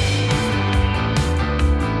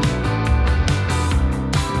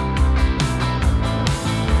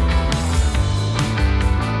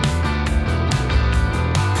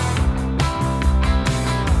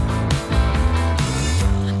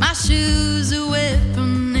 My shoes are wet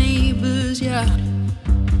from neighbor's yard.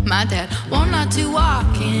 My dad won't not to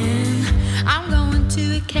walk in. I'm going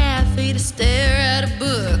to a cafe to stare at a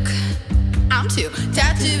book. I'm too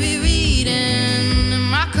tired to be reading,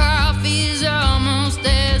 and my coffee is almost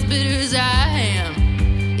as bitter as I am.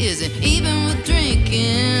 Isn't even worth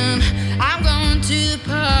drinking. I'm going to the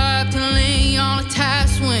park to lay on a tire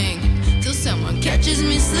swing till someone catches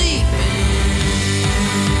me sleeping.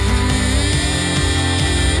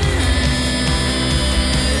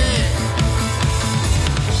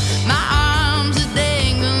 My arms are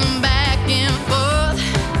dangling back and forth,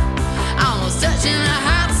 almost touching a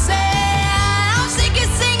hot sand. I'm sick of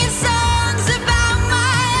singing songs about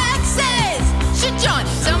my exes. Should join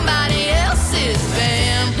somebody else's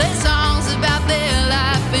band, play songs about their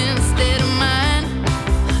life instead of mine.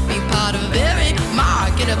 Be part of a very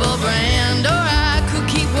marketable brand, or I could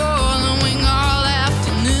keep rolling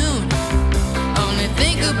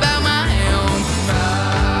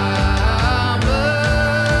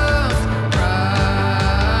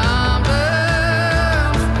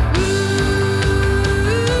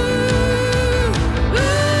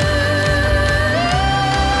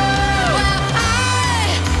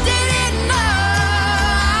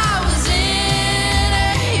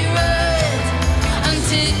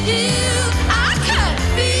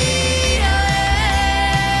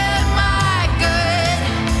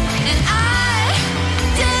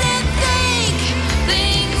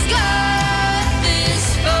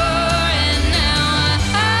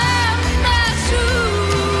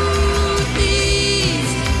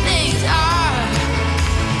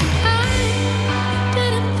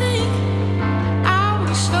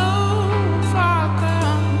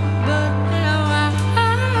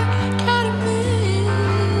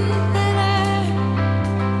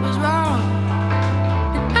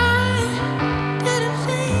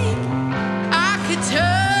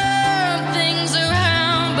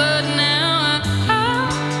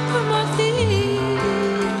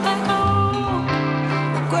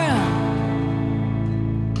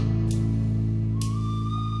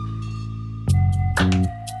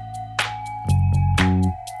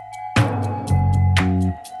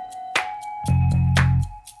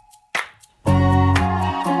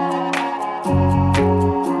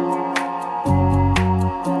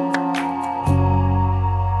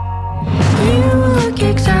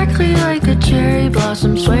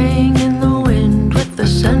blossom swaying in the wind with the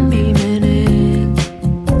sunbeam in it.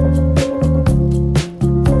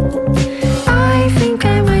 I think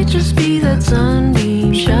I might just be that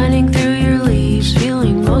sunbeam shining through your leaves,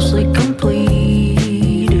 feeling mostly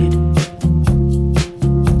completed.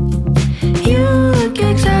 You look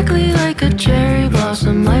exactly like a cherry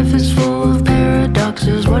blossom. Life is full of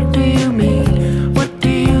paradoxes. What do you mean? What do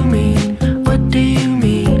you mean? What do you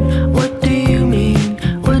mean? What do you mean?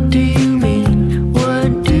 What do you mean?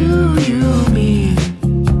 What do you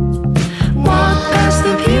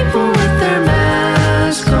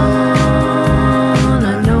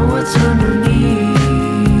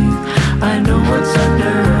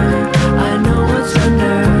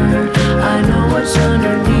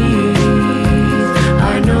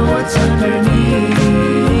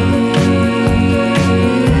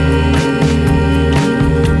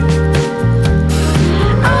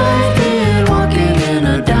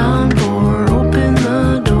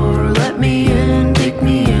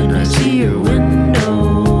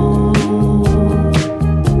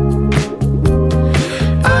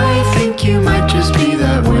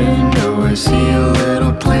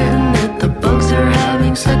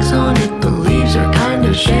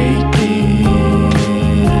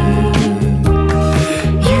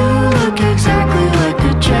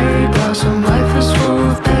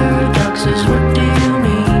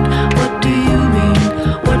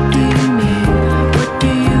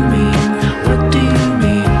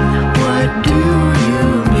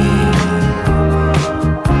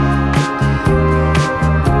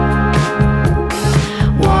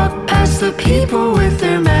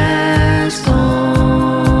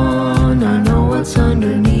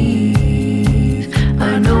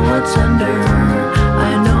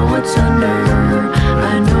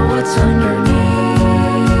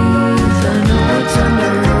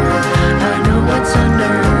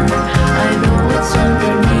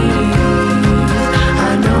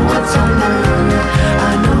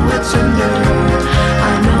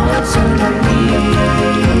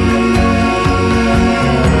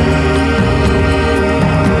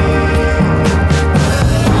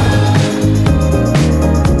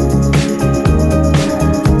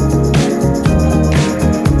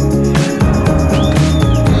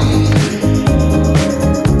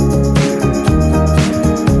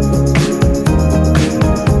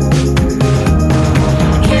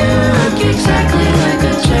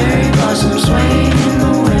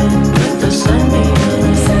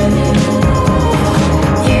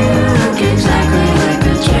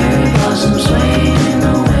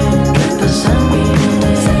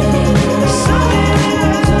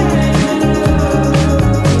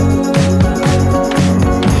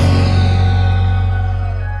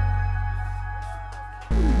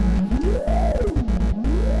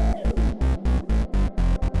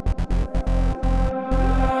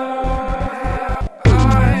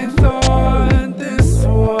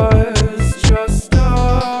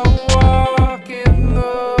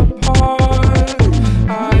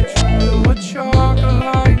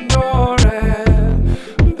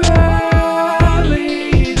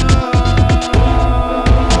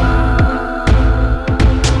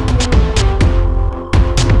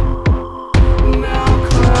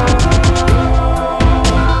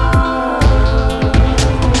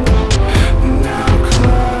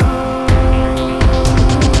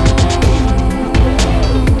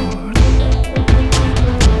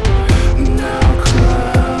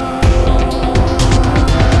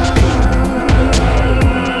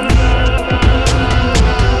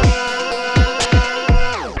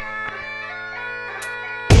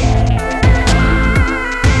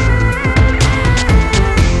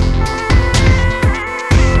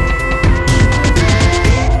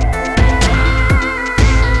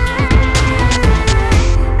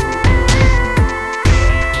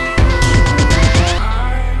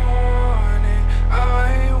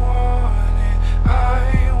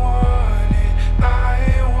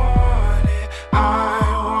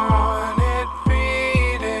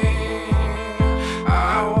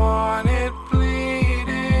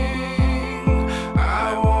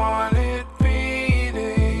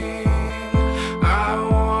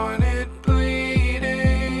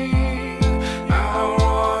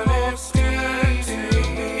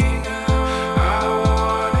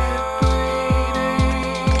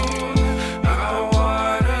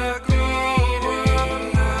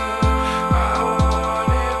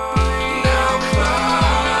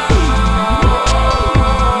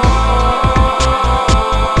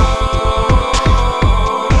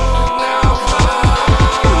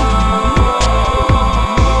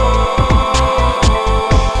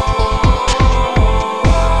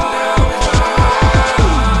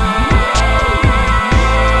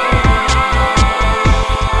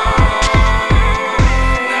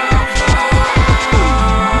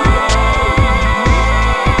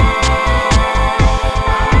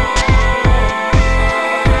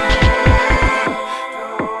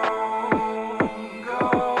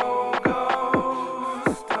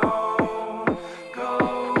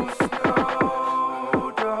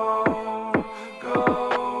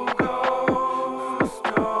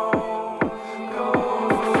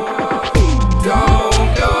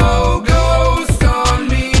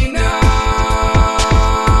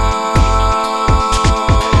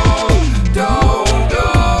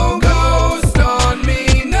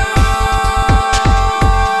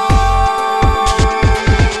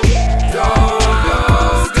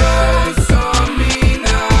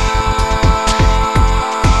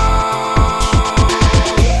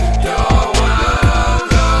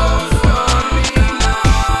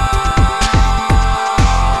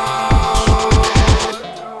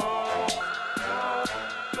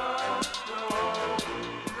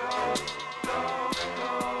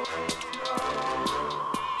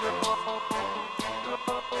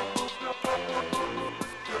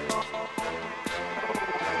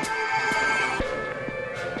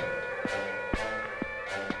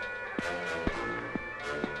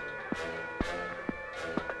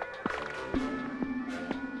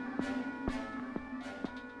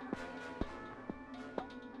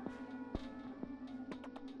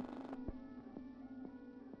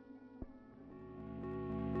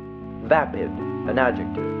Vapid, an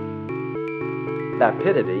adjective.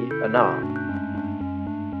 Vapidity, a noun.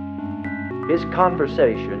 His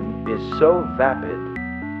conversation is so vapid,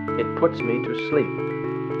 it puts me to sleep.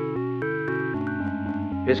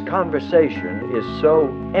 His conversation is so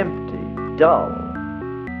empty, dull,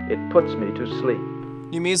 it puts me to sleep.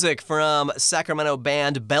 New music from Sacramento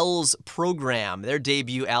band Bell's Program. Their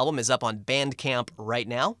debut album is up on Bandcamp right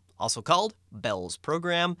now, also called Bell's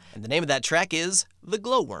Program, and the name of that track is The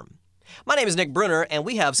Glowworm. My name is Nick Brunner, and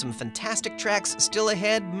we have some fantastic tracks still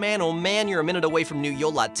ahead. Man, oh man, you're a minute away from New Yo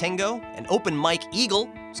La Tengo, an open mic Eagle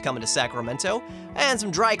who's coming to Sacramento, and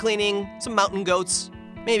some dry cleaning, some mountain goats,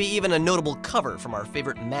 maybe even a notable cover from our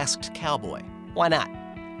favorite masked cowboy. Why not?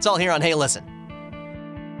 It's all here on Hey Listen.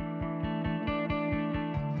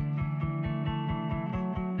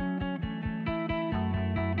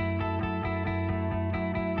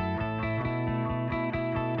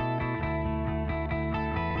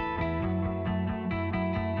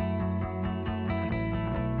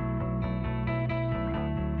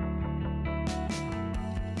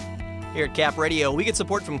 Here at Cap Radio, we get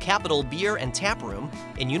support from Capital Beer and Tap Room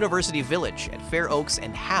in University Village at Fair Oaks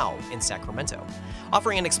and Howe in Sacramento,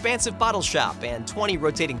 offering an expansive bottle shop and 20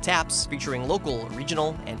 rotating taps featuring local,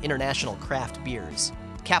 regional, and international craft beers.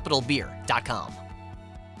 CapitalBeer.com.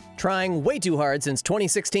 Trying way too hard since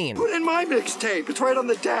 2016. Put in my mixtape. It's right on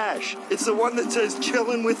the dash. It's the one that says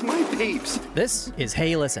chillin' with my peeps. This is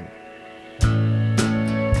Hey Listen.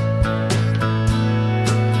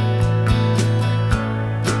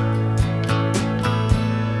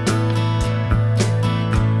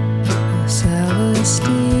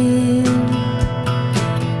 Celestine,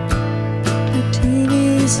 the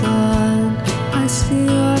TV's on, I see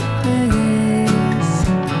your face.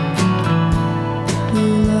 You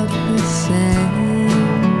look the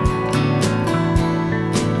same.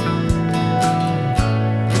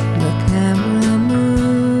 The camera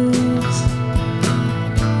moves,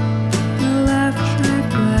 the laugh track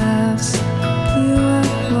laughs, you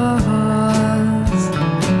applause.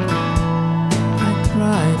 I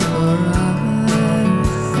cried for us.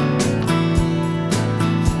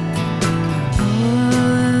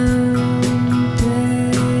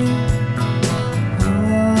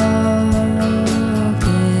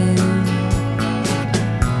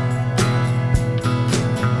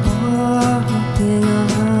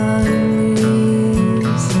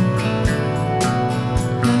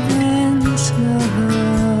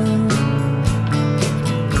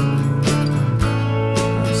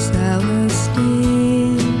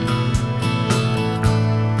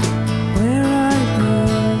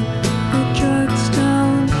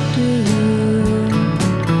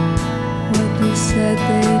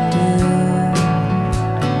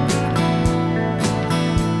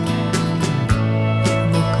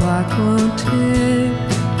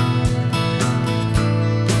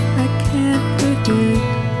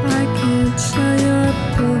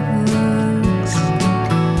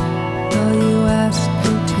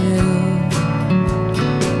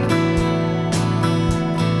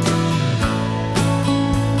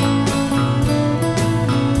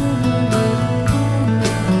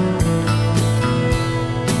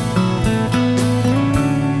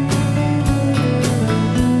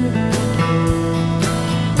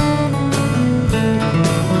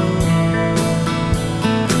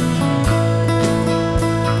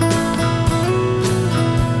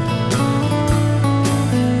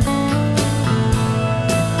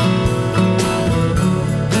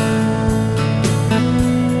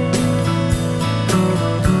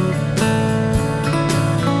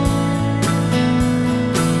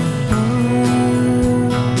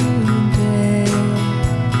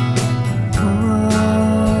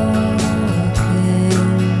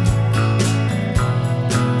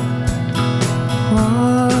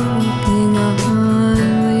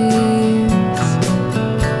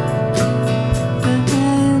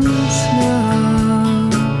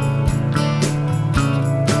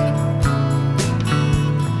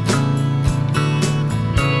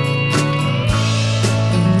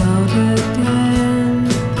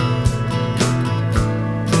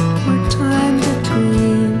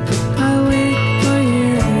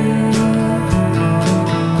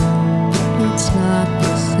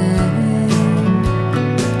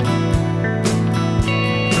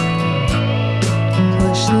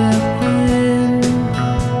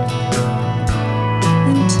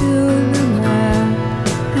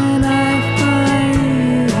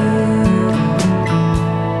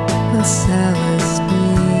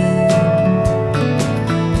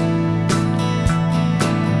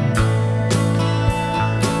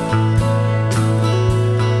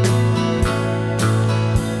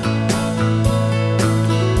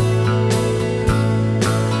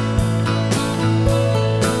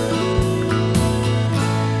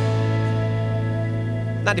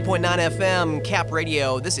 90.9 FM, Cap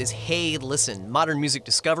Radio. This is Hey Listen, Modern Music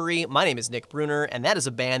Discovery. My name is Nick Bruner, and that is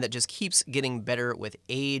a band that just keeps getting better with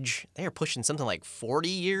age. They are pushing something like 40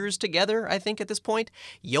 years together, I think, at this point.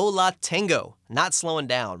 Yo La Tengo, not slowing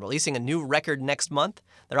down, releasing a new record next month.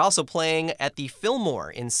 They're also playing at the Fillmore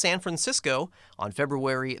in San Francisco on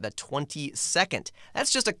February the 22nd. That's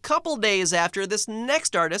just a couple days after this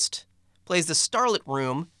next artist plays the Starlit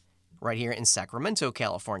Room right here in Sacramento,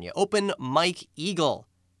 California. Open Mike Eagle.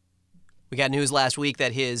 We got news last week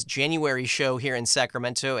that his January show here in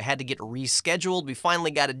Sacramento had to get rescheduled. We finally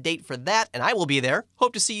got a date for that, and I will be there.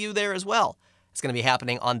 Hope to see you there as well. It's going to be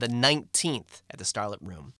happening on the 19th at the Starlit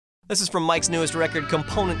Room. This is from Mike's newest record,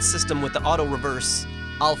 Component System, with the auto reverse,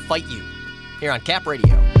 I'll Fight You, here on Cap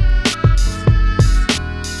Radio. 1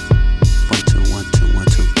 2 1 2 1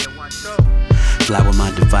 2. Fly with my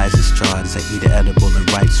devices charged. I eat an edible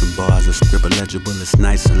and write some bars. I scribble legible, it's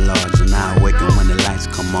nice and large. And I awaken when the lights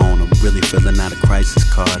come on. I'm really filling out a crisis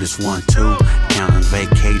card. It's 1 2, counting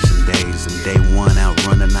vacation days. And day 1,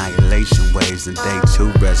 outrun annihilation waves. And day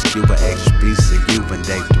 2, rescue a HBCU. And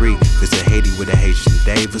day 3, visit Haiti with a Haitian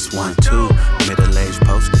Davis. 1 2, middle-aged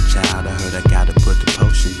poster child. I heard I gotta put the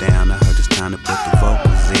potion down. I heard it's time to put the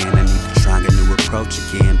vocals in. I need to try a new approach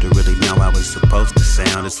again to really know how it's supposed to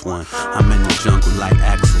sound. It's 1, I'm in the jungle like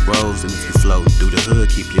Axl Rose, and if you floating through the hood,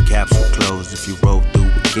 keep your capsule closed. If you roll through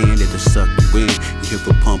again, it'll suck you in. You hear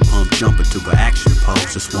a pump jump into an action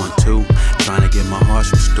pose. It's 1 2, trying to get my heart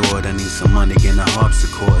restored. I need some money in the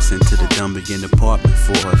harpsichord. Sent to the Dumbian apartment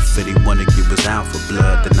for it. If anyone of you was out for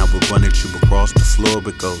blood, then I would run at you across the floor.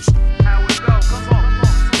 It goes,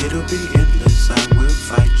 it'll be endless. I will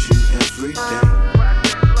fight you every day.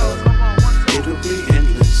 It'll be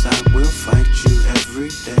endless. I will fight you every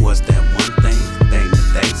day. What's that one thing that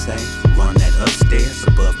they say? Run that upstairs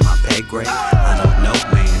above my pay grade. I don't know,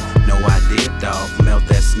 man. No idea, dog. Melt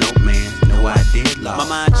that snowman. No idea, law. My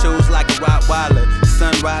mind chose like a Rottweiler.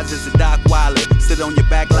 Sunrise is a Doc Weiler. Sit on your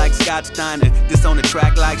back like Scott Steiner. This on the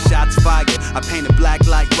track like shots fired. I paint it black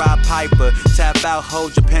like Rob Piper. Tap out,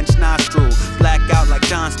 hold your pinch nostril. Black out like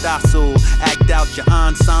John Stossel. Act out your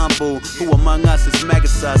ensemble. Who among us is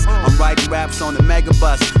Megasus? I'm writing raps on the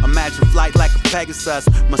megabus. Imagine flight like a Pegasus.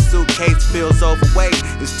 My suitcase feels overweight.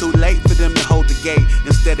 It's too late for them to hold the gate.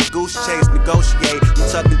 Instead of goose chase, negotiate. I'm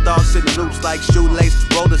tucking thoughts in the loops like shoelace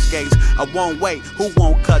to roller skates. I won't wait. Who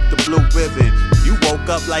won't cut the blue ribbon? You woke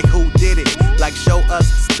up like who did it? Like show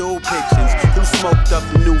us the stool pictures. Who smoked up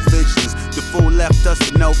the new visions? The fool left us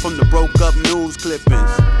to know from the broke up news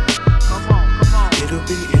clippings. It'll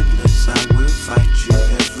be endless. I will fight you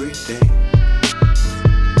every day.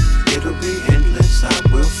 It'll be endless. I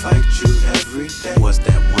will fight you every day. What's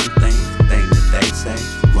that one thing that they say?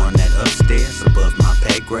 Run that upstairs above my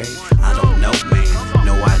pay grade. I don't know, man.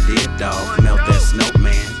 No idea, dog. Melt that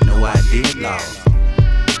snowman. No idea, dog.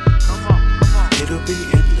 It'll be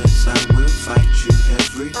endless. I will fight you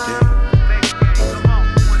every day.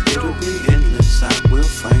 It'll be endless. I will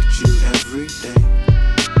fight you every day.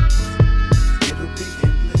 It'll be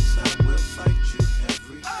endless. I will fight you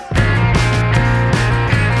every day.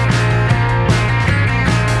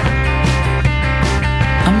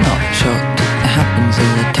 I'm not shocked, it happens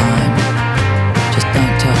all the time. Just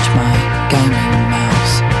don't touch my gaming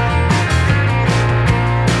mouse.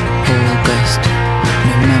 August,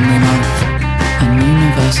 New Memory Month, a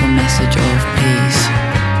universal message of peace.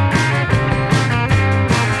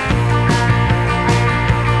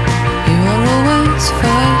 You are always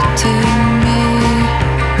fighting me.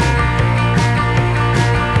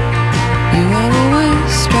 You are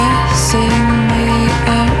always stressing me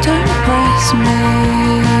out, don't press me.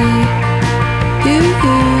 You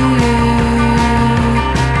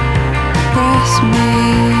press me,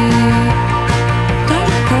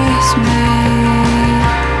 don't press me.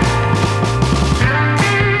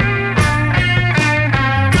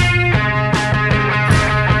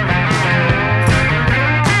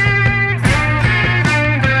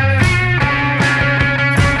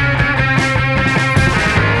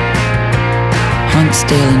 Hunt,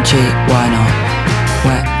 steal and cheat, why not?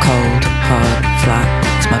 Wet, cold, hard, flat,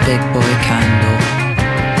 it's my big boy candle.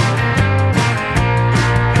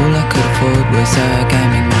 All I could afford was a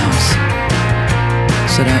gaming mouse.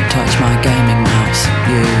 So don't touch my gaming mouse,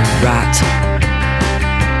 you rat.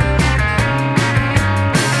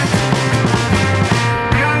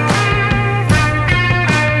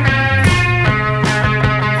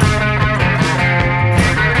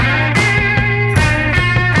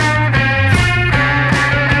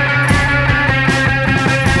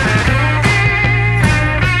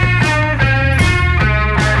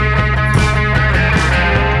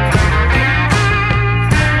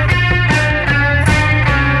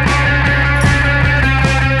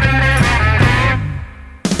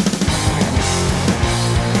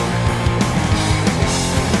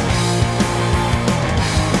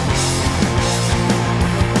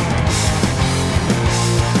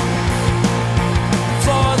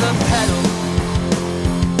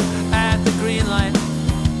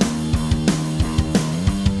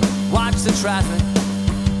 traffic.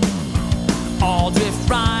 All drift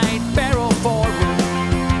right, barrel forward,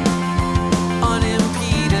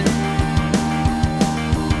 unimpeded.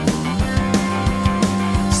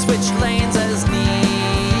 Switch lanes as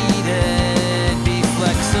needed. Be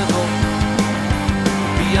flexible,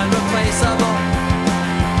 be unreplaceable.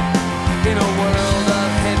 In a world of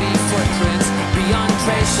heavy footprints, be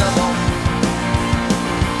untraceable.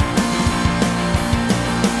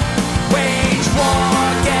 Wage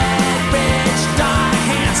war, get rich, die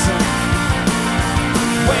handsome.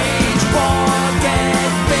 Wage war,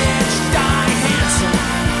 get rich, die handsome.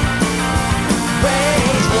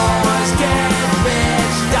 Wage wars, get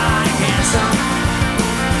rich, die handsome.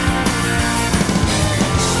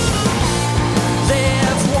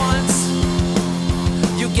 Live once,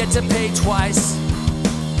 you get to pay twice.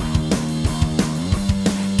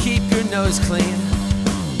 Keep your nose clean,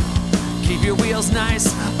 keep your wheels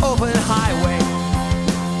nice. Open highway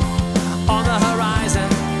on the horizon.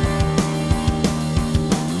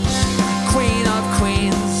 Queen of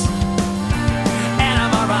queens,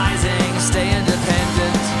 anima rising. Stay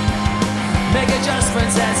independent, make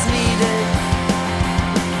adjustments as needed.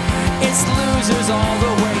 It's losers all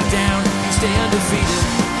the way down. Stay undefeated,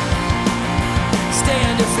 stay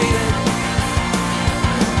undefeated.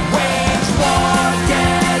 Wage war,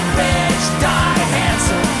 get rich, die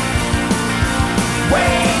handsome.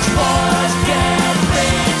 Wage wars, get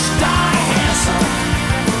rich, die handsome.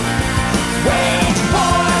 Wage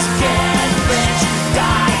wars, get rich,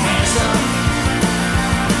 die handsome.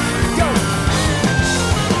 Go!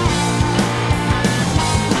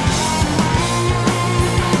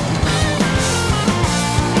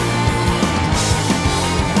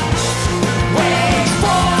 Wage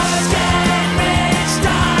wars, get rich,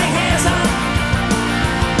 die handsome.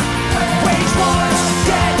 Wage wars,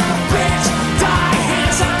 get rich, die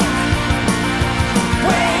handsome.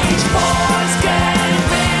 Wage wars, get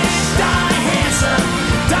rich, die handsome.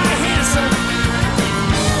 Die handsome.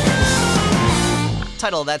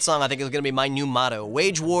 Title of that song, I think, is going to be my new motto.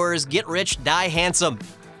 Wage wars, get rich, die handsome.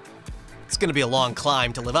 It's going to be a long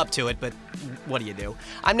climb to live up to it, but what do you do?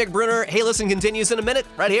 I'm Nick Bruner. Hey Listen continues in a minute,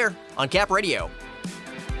 right here on Cap Radio.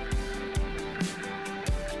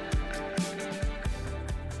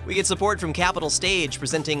 We get support from Capital Stage,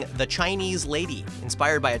 presenting The Chinese Lady.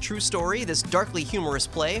 Inspired by a true story, this darkly humorous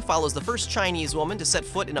play follows the first Chinese woman to set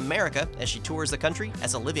foot in America as she tours the country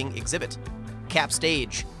as a living exhibit.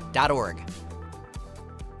 capstage.org.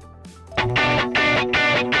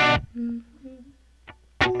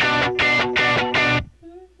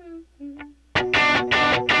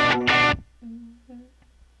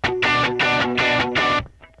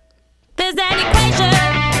 There's an equation.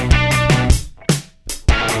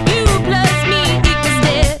 You plus me equals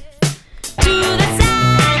death to the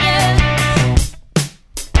science.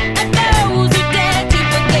 And those who dare to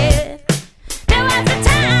forget, there was a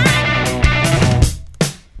time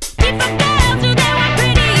before girls knew they were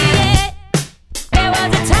pretty yet. There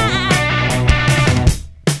was a time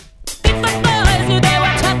before boys knew they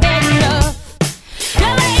were tough enough.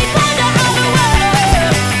 Now they wonder how the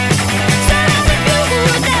world started with you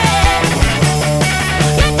there.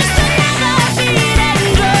 You're just another beating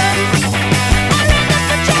drum, a rhythm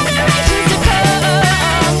for generations to come.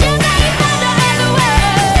 Yeah, they wonder how the world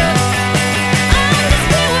undisputed. Not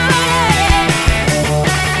just another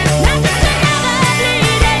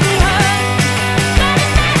bleeding heart, but a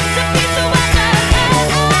masterpiece of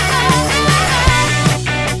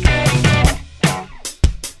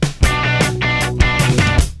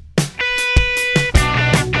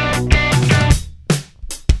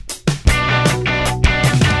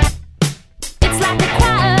It's like a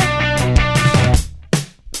choir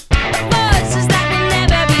of voices that will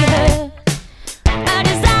never be heard. A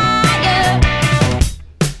desire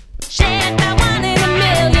shared by 1 in a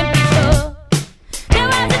million people. There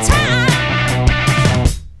was a time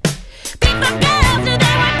before girls knew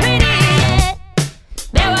they were pretty yet.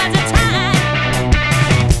 There was a time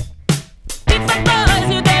before boys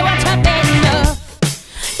knew they were tough enough.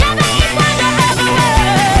 Yeah, they wonder how the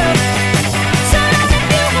world started with you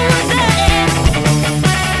there.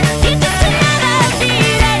 You're just another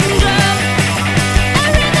beating drum, a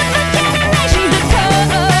rhythm for generations to come.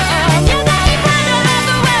 Yeah, they wonder how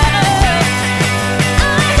the world undisputed.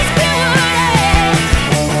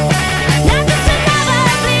 Not just another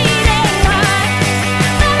bleeding heart,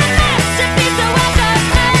 but a masterpiece of work of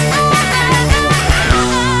art.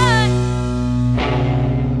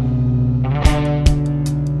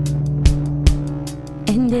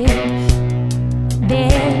 And if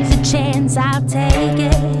there's a chance, I'll take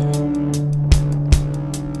it.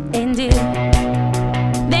 And if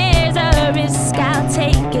there's a risk, I'll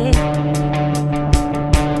take it.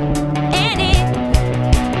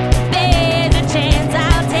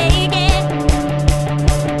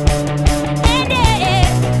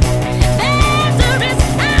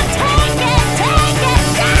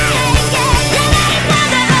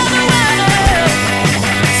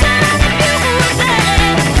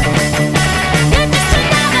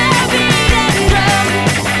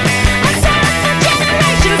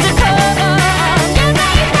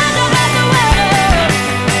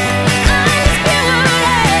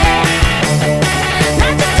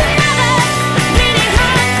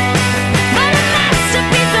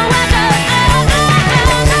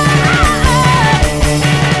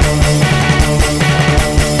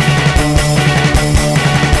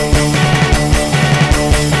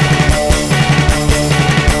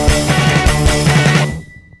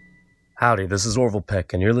 everybody. This is Orville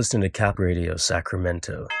Peck, and you're listening to Cap Radio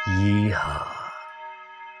Sacramento. Yeehaw.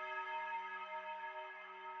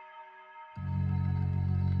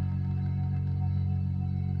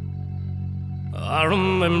 I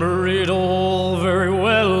remember it all very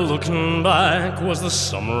well. Looking back, was the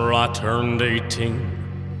summer I turned 18.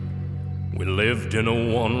 We lived in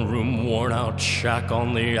a one-room, worn-out shack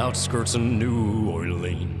on the outskirts of New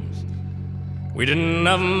Orleans. We didn't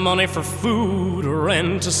have money for food or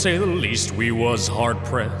rent, to say the least. We was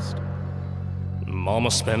hard-pressed. Mama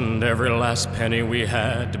spent every last penny we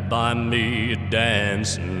had to buy me a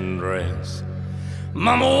dancing dress.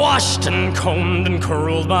 Mama washed and combed and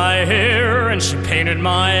curled my hair, and she painted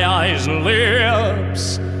my eyes and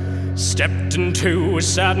lips. Stepped into a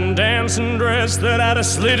satin dancing dress that had a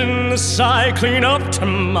slit in the side clean up to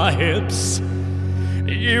my hips.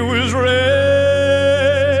 It was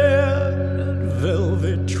red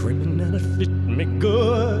velvet trimming and it fit me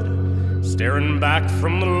good. Staring back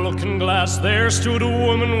from the looking glass, there stood a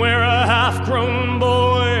woman where a half-grown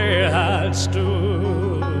boy had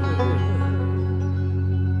stood.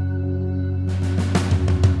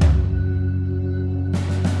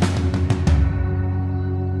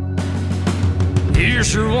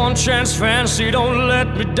 Here's your one chance, fancy, don't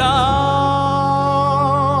let me down.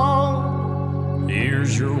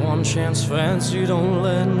 Here's your one chance, fancy, don't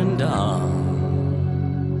let me down.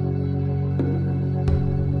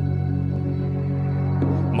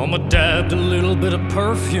 Mama dabbed a little bit of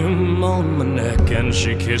perfume on my neck and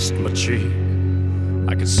she kissed my cheek.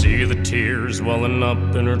 I could see the tears welling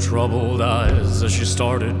up in her troubled eyes as she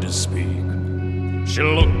started to speak. She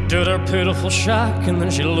looked at her pitiful shack and then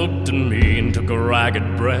she looked at me and took a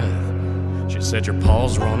ragged breath. She said, your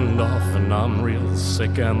pa's runned off and I'm real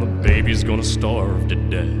sick and the baby's gonna starve to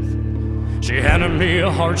death. She handed me a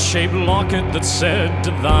heart-shaped locket that said,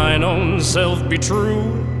 to thine own self be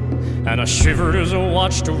true. And I shivered as I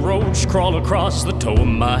watched a roach crawl across the toe of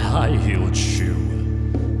my high-heeled shoe.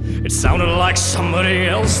 It sounded like somebody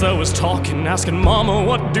else that was talking, asking, Mama,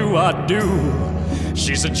 what do I do?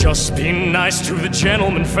 She said, just be nice to the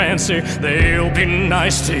gentlemen, fancy, they'll be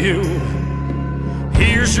nice to you.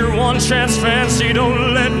 Here's your one chance, fancy,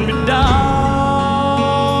 don't let me down.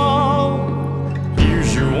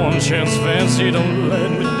 Here's your one chance, fancy, don't let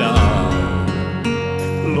me down.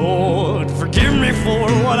 Lord, forgive me for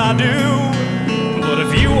what I do, but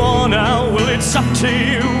if you want out, well, it's up to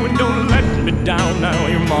you. And don't let me down now,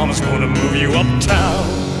 your mama's gonna move you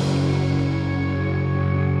uptown.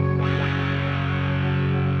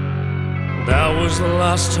 That was the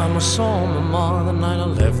last time I saw my ma, the night I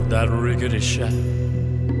left that rickety shack.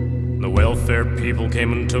 The welfare people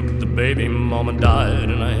came and took the baby, Mama died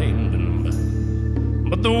and I ain't been back.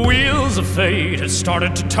 But the wheels of fate had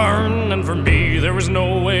started to turn, and for me there was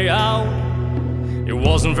no way out. It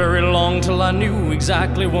wasn't very long till I knew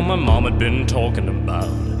exactly what my mom had been talking about.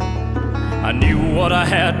 I knew what I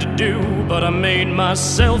had to do, but I made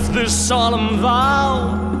myself this solemn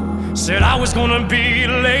vow. Said I was gonna be a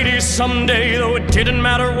lady someday, though it didn't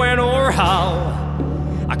matter when or how.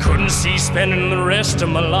 I couldn't see spending the rest of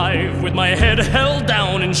my life with my head held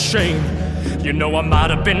down in shame. You know, I might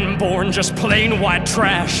have been born just plain white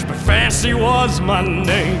trash, but fancy was my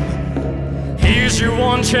name. Here's your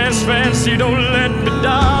one chance, fancy, don't let me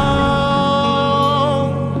down.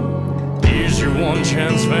 Here's your one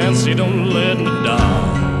chance, fancy, don't let me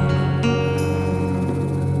down.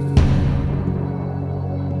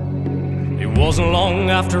 It wasn't long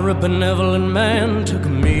after a benevolent man took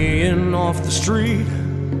me in off the street.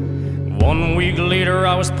 1 week later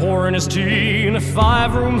I was pouring his tea in a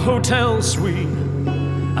 5-room hotel suite.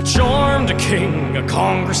 I charmed a king, a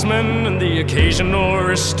congressman, and the occasional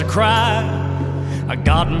aristocrat. I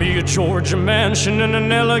got me a Georgia mansion and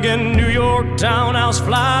an elegant New York townhouse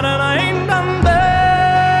flat, and I ain't done bad.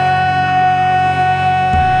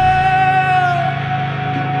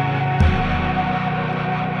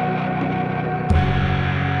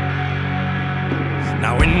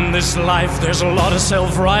 Now in this life there's a lot of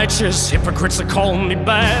self-righteous hypocrites that call me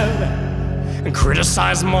bad and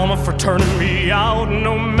criticize Mama for turning me out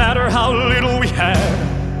no matter how little we had.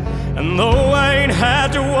 And though I ain't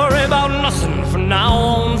had to worry about nothing for now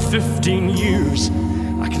on 15 years,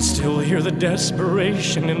 I can still hear the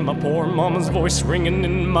desperation in my poor mama's voice ringing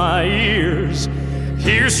in my ears.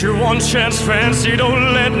 Here's your one chance, fancy,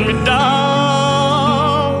 don't let me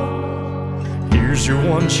down. Here's your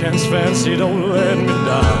one chance, fancy, don't let me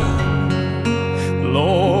down.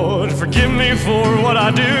 Lord, forgive me for what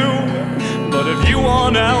I do, but if you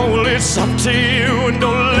want out, well, it's up to you. And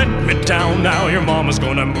don't let me down now, your mama's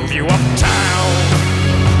gonna move you uptown.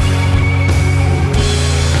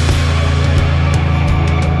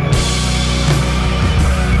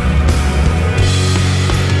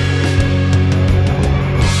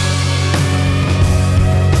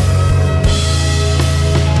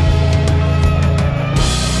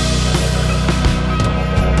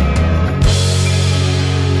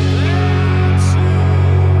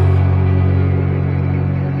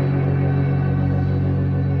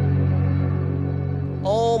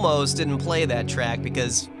 almost didn't play that track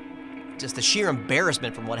because just the sheer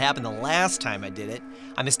embarrassment from what happened the last time I did it.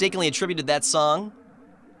 I mistakenly attributed that song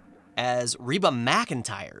as Reba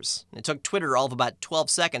McEntire's. It took Twitter all of about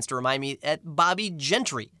 12 seconds to remind me that Bobby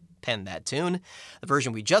Gentry penned that tune. The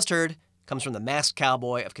version we just heard comes from the masked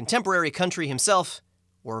cowboy of contemporary country himself,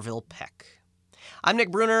 Orville Peck. I'm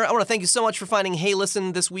Nick Bruner. I want to thank you so much for finding Hey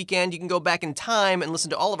Listen this weekend. You can go back in time and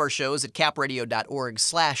listen to all of our shows at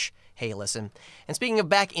capradio.org/Hey Listen. And speaking of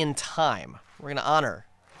back in time, we're going to honor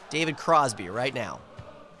David Crosby right now.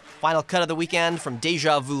 Final cut of the weekend from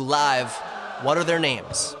Deja Vu Live. What are their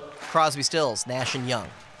names? Crosby, Stills, Nash & Young.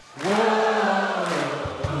 Who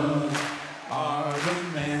are the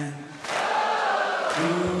men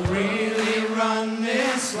who really run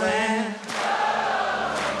this land?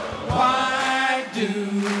 Why do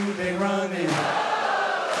they run it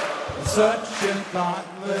with such a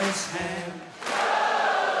thoughtless hand?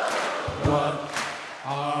 What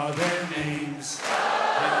are their names?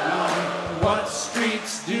 And on what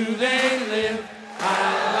streets do they live?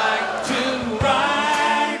 I like to ride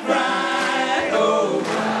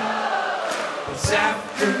over this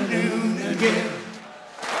afternoon again.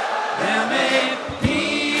 Them a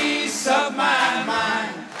piece of my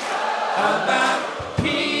mind about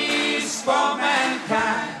peace for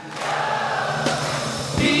mankind.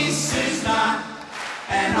 Peace is not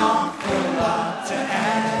an awful lot to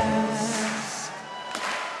ask.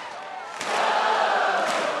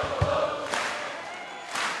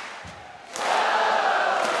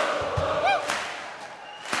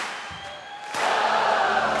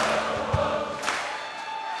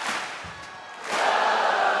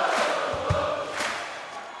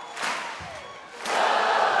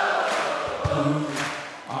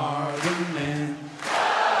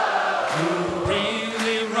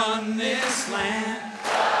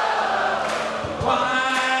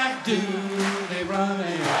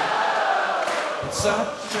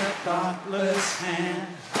 Such a thoughtless hand.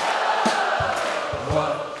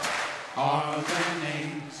 What are their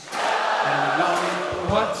names? And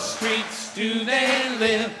on what streets do they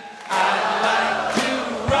live? I'd like to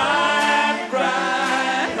ride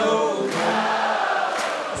over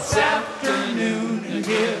this afternoon and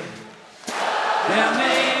give them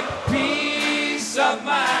a piece of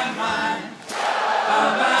my mind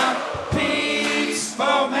about peace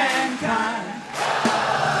for mankind.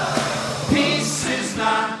 Peace is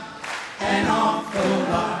not an awful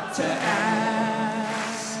lot to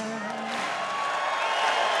ask.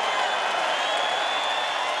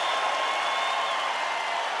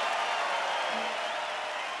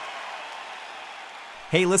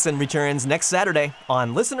 Hey Listen returns next Saturday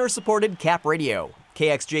on listener-supported Cap Radio.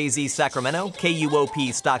 KXJZ Sacramento,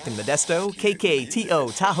 KUOP Stockton Modesto,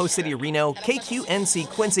 KKTO Tahoe City Reno, KQNC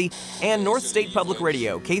Quincy, and North State Public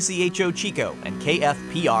Radio, KCHO Chico, and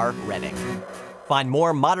KFPR Redding. Find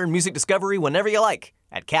more modern music discovery whenever you like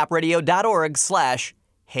at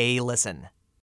capradio.org/Hey Listen.